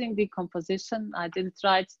increasing decomposition. I didn't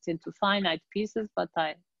write it into finite pieces, but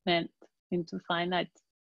I meant into finite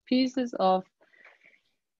pieces of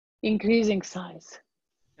increasing size.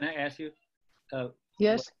 Can I ask you?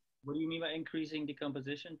 Yes. What do you mean by increasing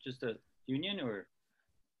decomposition? Just a union or?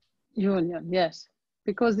 Union, yes.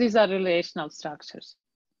 Because these are relational structures.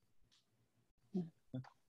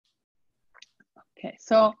 Okay,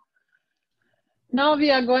 so now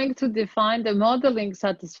we are going to define the modeling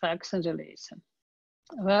satisfaction relation.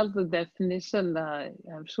 Well, the definition,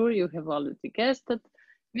 I'm sure you have already guessed it.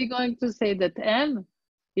 We're going to say that M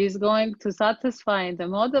is going to satisfy in the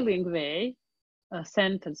modeling way a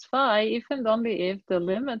sentence phi if and only if the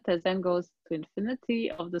limit as n goes to infinity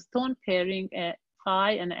of the stone pairing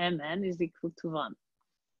phi and mn is equal to 1.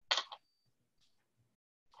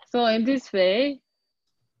 So in this way,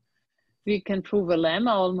 we can prove a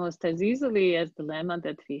lemma almost as easily as the lemma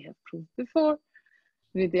that we have proved before.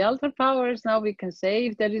 With the alpha powers, now we can say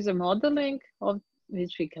if there is a modeling of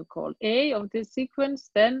which we can call A of this sequence,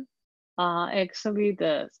 then actually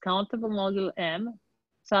the countable model M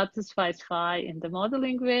satisfies phi in the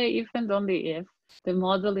modeling way if and only if the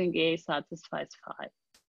modeling A satisfies phi.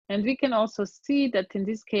 And we can also see that in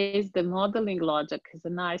this case, the modeling logic is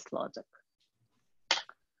a nice logic.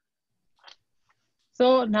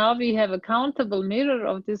 So now we have a countable mirror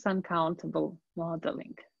of this uncountable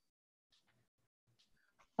modeling.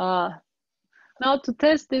 Now to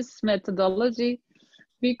test this methodology,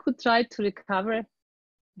 we could try to recover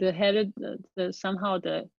somehow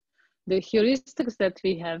the heuristics that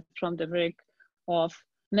we have from the work of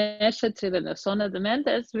Neshetril and Osona de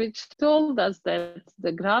Mendes, which told us that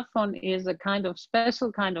the graphon is a kind of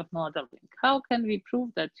special kind of modeling. How can we prove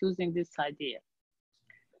that using this idea?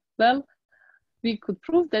 Well, we could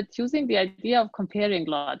prove that using the idea of comparing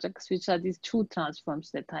logics, which are these two transforms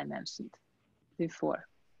that I mentioned before.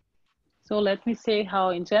 So let me say how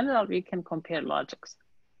in general we can compare logics.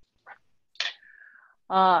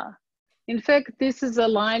 In fact, this is a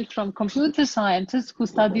line from computer scientists who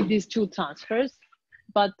study these two transfers,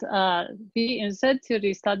 but we in Z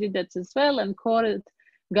theory studied that as well and call it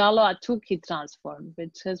Galois-Tukey transform,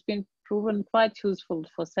 which has been proven quite useful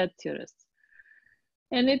for Z theorists.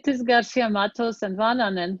 And it is Garcia-Matos and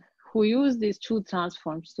Vannanen who use these two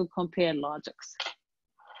transforms to compare logics.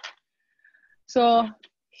 So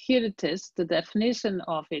here it is, the definition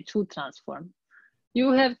of a two transform.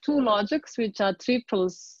 You have two logics which are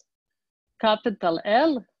triples capital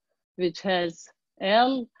L, which has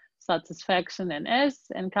L, satisfaction, and S,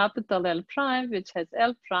 and capital L prime, which has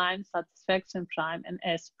L prime, satisfaction prime, and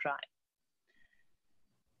S prime.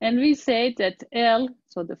 And we say that L,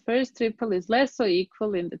 so the first triple, is less or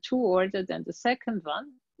equal in the two order than the second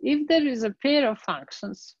one if there is a pair of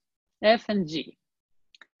functions, f and g.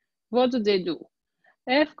 What do?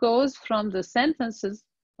 F goes from the sentences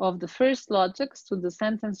of the first logics to the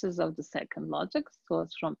sentences of the second logics, so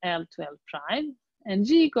it's from L to L prime, and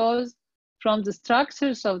G goes from the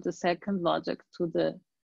structures of the second logic to the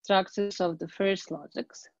structures of the first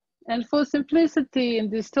logics. And for simplicity in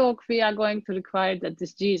this talk, we are going to require that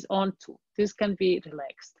this G is onto. This can be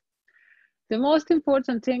relaxed. The most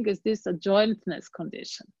important thing is this adjointness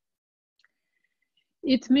condition.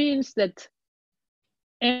 It means that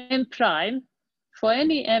M prime, for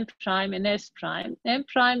any M prime and S prime, M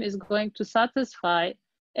prime is going to satisfy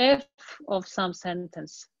F of some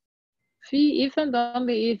sentence phi if and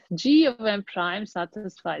only if G of M prime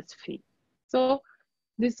satisfies phi. So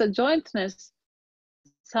this adjointness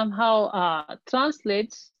somehow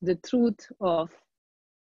translates the truth of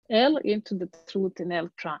L into the truth in L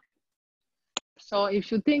prime. So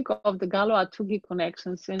if you think of the Galois-Tukey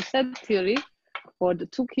connections in set theory, or the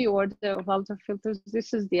Tukey order of alpha filters,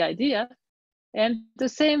 this is the idea. And the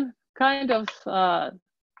same kind of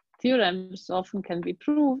theorems often can be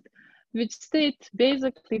proved, which state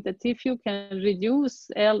basically that if you can reduce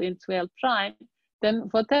L into L prime, then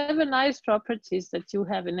whatever nice properties that you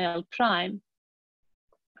have in L prime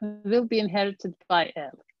will be inherited by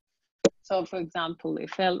L. So for example,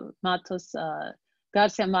 if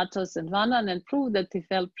Garcia-Matos and Vannanen prove that if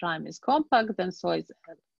L prime is compact, then so is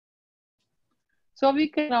L. So we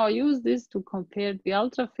can now use this to compare the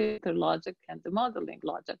ultrafilter logic and the modeling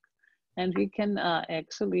logic. And we can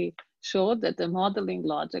actually show that the modeling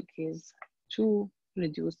logic is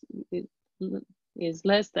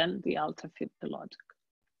less than the ultrafilter logic.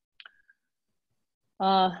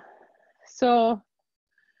 So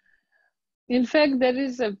in fact, there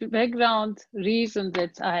is a background reason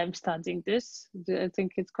that I am studying this. I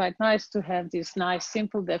think it's quite nice to have these nice,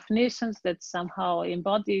 simple definitions that somehow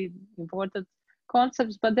embody important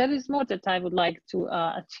concepts, but there is more that I would like to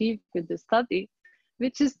achieve with the study,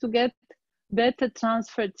 which is to get better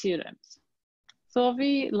transfer theorems. So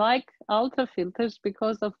we like ultrafilters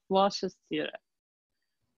because of Walsh's theorem.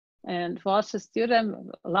 And Walsh's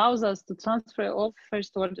theorem allows us to transfer all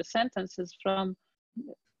first order sentences from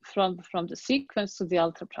the sequence to the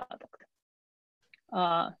ultra product.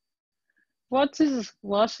 What is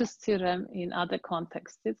Walsh's theorem in other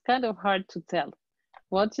contexts? It's kind of hard to tell.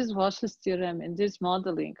 What is Walsh's theorem in this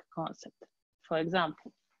modeling concept, for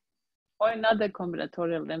example, or in other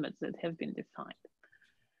combinatorial limits that have been defined?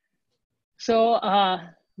 So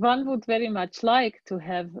one would very much like to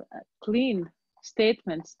have clean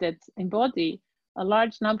statements that embody a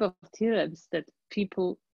large number of theorems that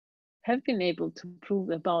people have been able to prove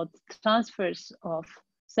about transfers of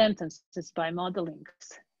sentences by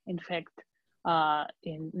modelings. In fact,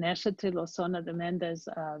 in Neshatil or Sona de Mendes'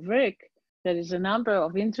 work, there is a number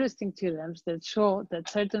of interesting theorems that show that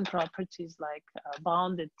certain properties like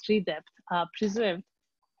bounded tree depth are preserved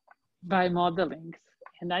by modelings.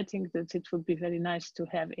 And I think that it would be very nice to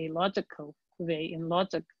have a logical way in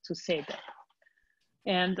logic to say that.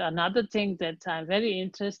 And another thing that I'm very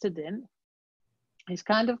interested in is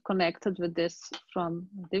kind of connected with this from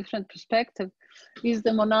a different perspective, is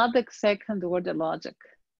the monadic second order logic,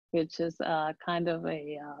 which is kind of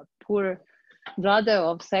a poor brother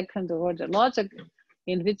of second order logic,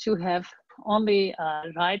 in which you have only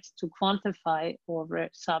right to quantify over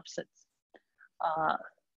subsets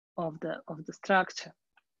of the structure.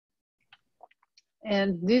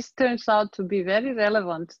 And this turns out to be very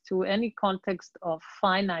relevant to any context of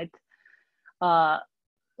finite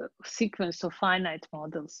sequence of finite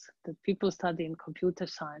models that people study in computer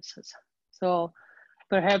sciences. So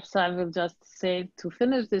perhaps I will just say to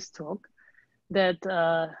finish this talk that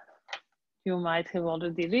you might have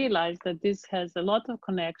already realized that this has a lot of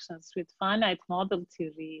connections with finite model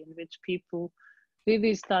theory, in which people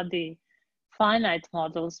really study finite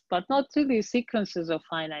models, but not really sequences of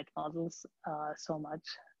finite models so much.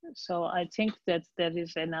 So I think that there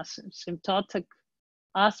is an asymptotic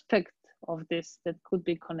aspect of this that could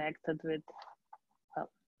be connected with,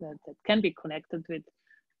 that can be connected with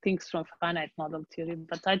things from finite model theory.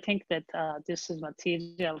 But I think that this is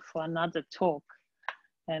material for another talk,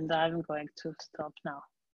 and I'm going to stop now.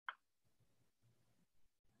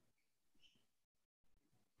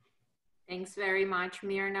 Thanks very much,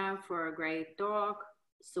 Mirna, for a great talk.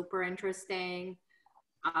 Super interesting.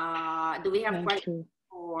 Do we have questions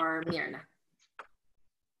for Mirna?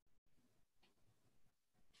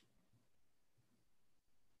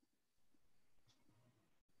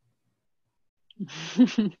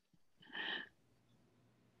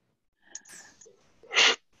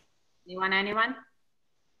 Anyone?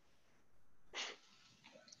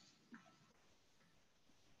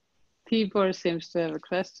 Tibor seems to have a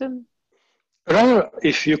question. Rather,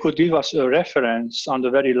 if you could give us a reference on the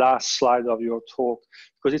very last slide of your talk,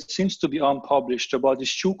 because it seems to be unpublished, about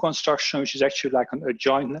this two construction, which is actually like a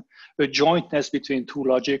jointness between two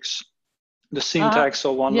logics, the syntax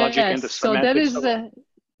of one logic and the semantics. So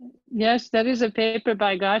there is a paper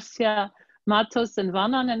by Garcia, Matos, and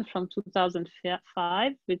Vananen from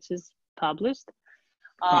 2005, which is published.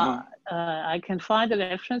 I can find the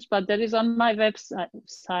reference, but there is on my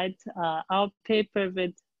website, our paper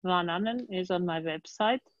with Vananen is on my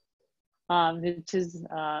website, which is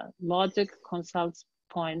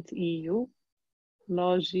logicconsults.eu,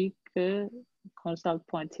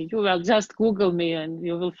 logicconsults.eu. Well, just Google me and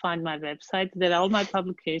you will find my website. There are all my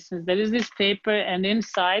publications. There is this paper, and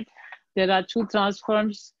inside there are two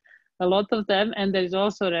transforms, a lot of them, and there is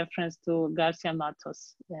also reference to Garcia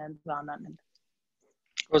Matos and Vananen.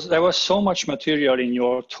 Because there was so much material in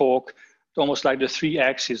your talk, almost like the three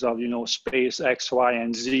axes of, space, X, Y,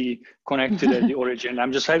 and Z connected at the origin.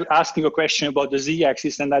 I'm just asking a question about the Z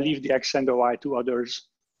axis, and I leave the X and the Y to others.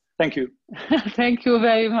 Thank you. Thank you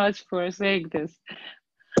very much for saying this.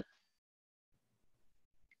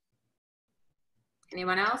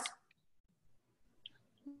 Anyone else?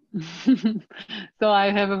 So I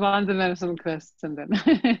have a one-dimensional question then.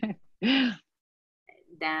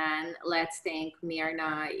 Then let's thank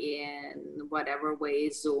Mirna in whatever way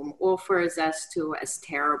Zoom offers us to, as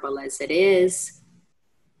terrible as it is.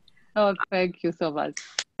 Oh, thank you so much.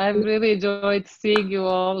 I've really enjoyed seeing you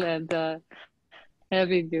all and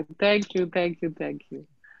having you. Thank you. Thank you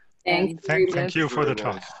for the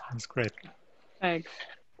talk. It's great. Thanks.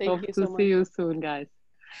 Thank Hope you to so see much. you soon, guys.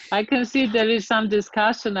 I can see there is some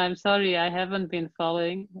discussion. I'm sorry, I haven't been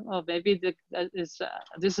following. Or maybe this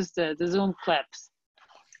is the Zoom claps.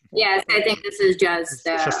 Yes, I think this is just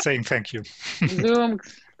saying thank you. Zoom.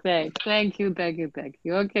 Thank you.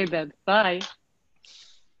 Okay, then. Bye.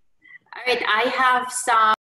 All right, I have some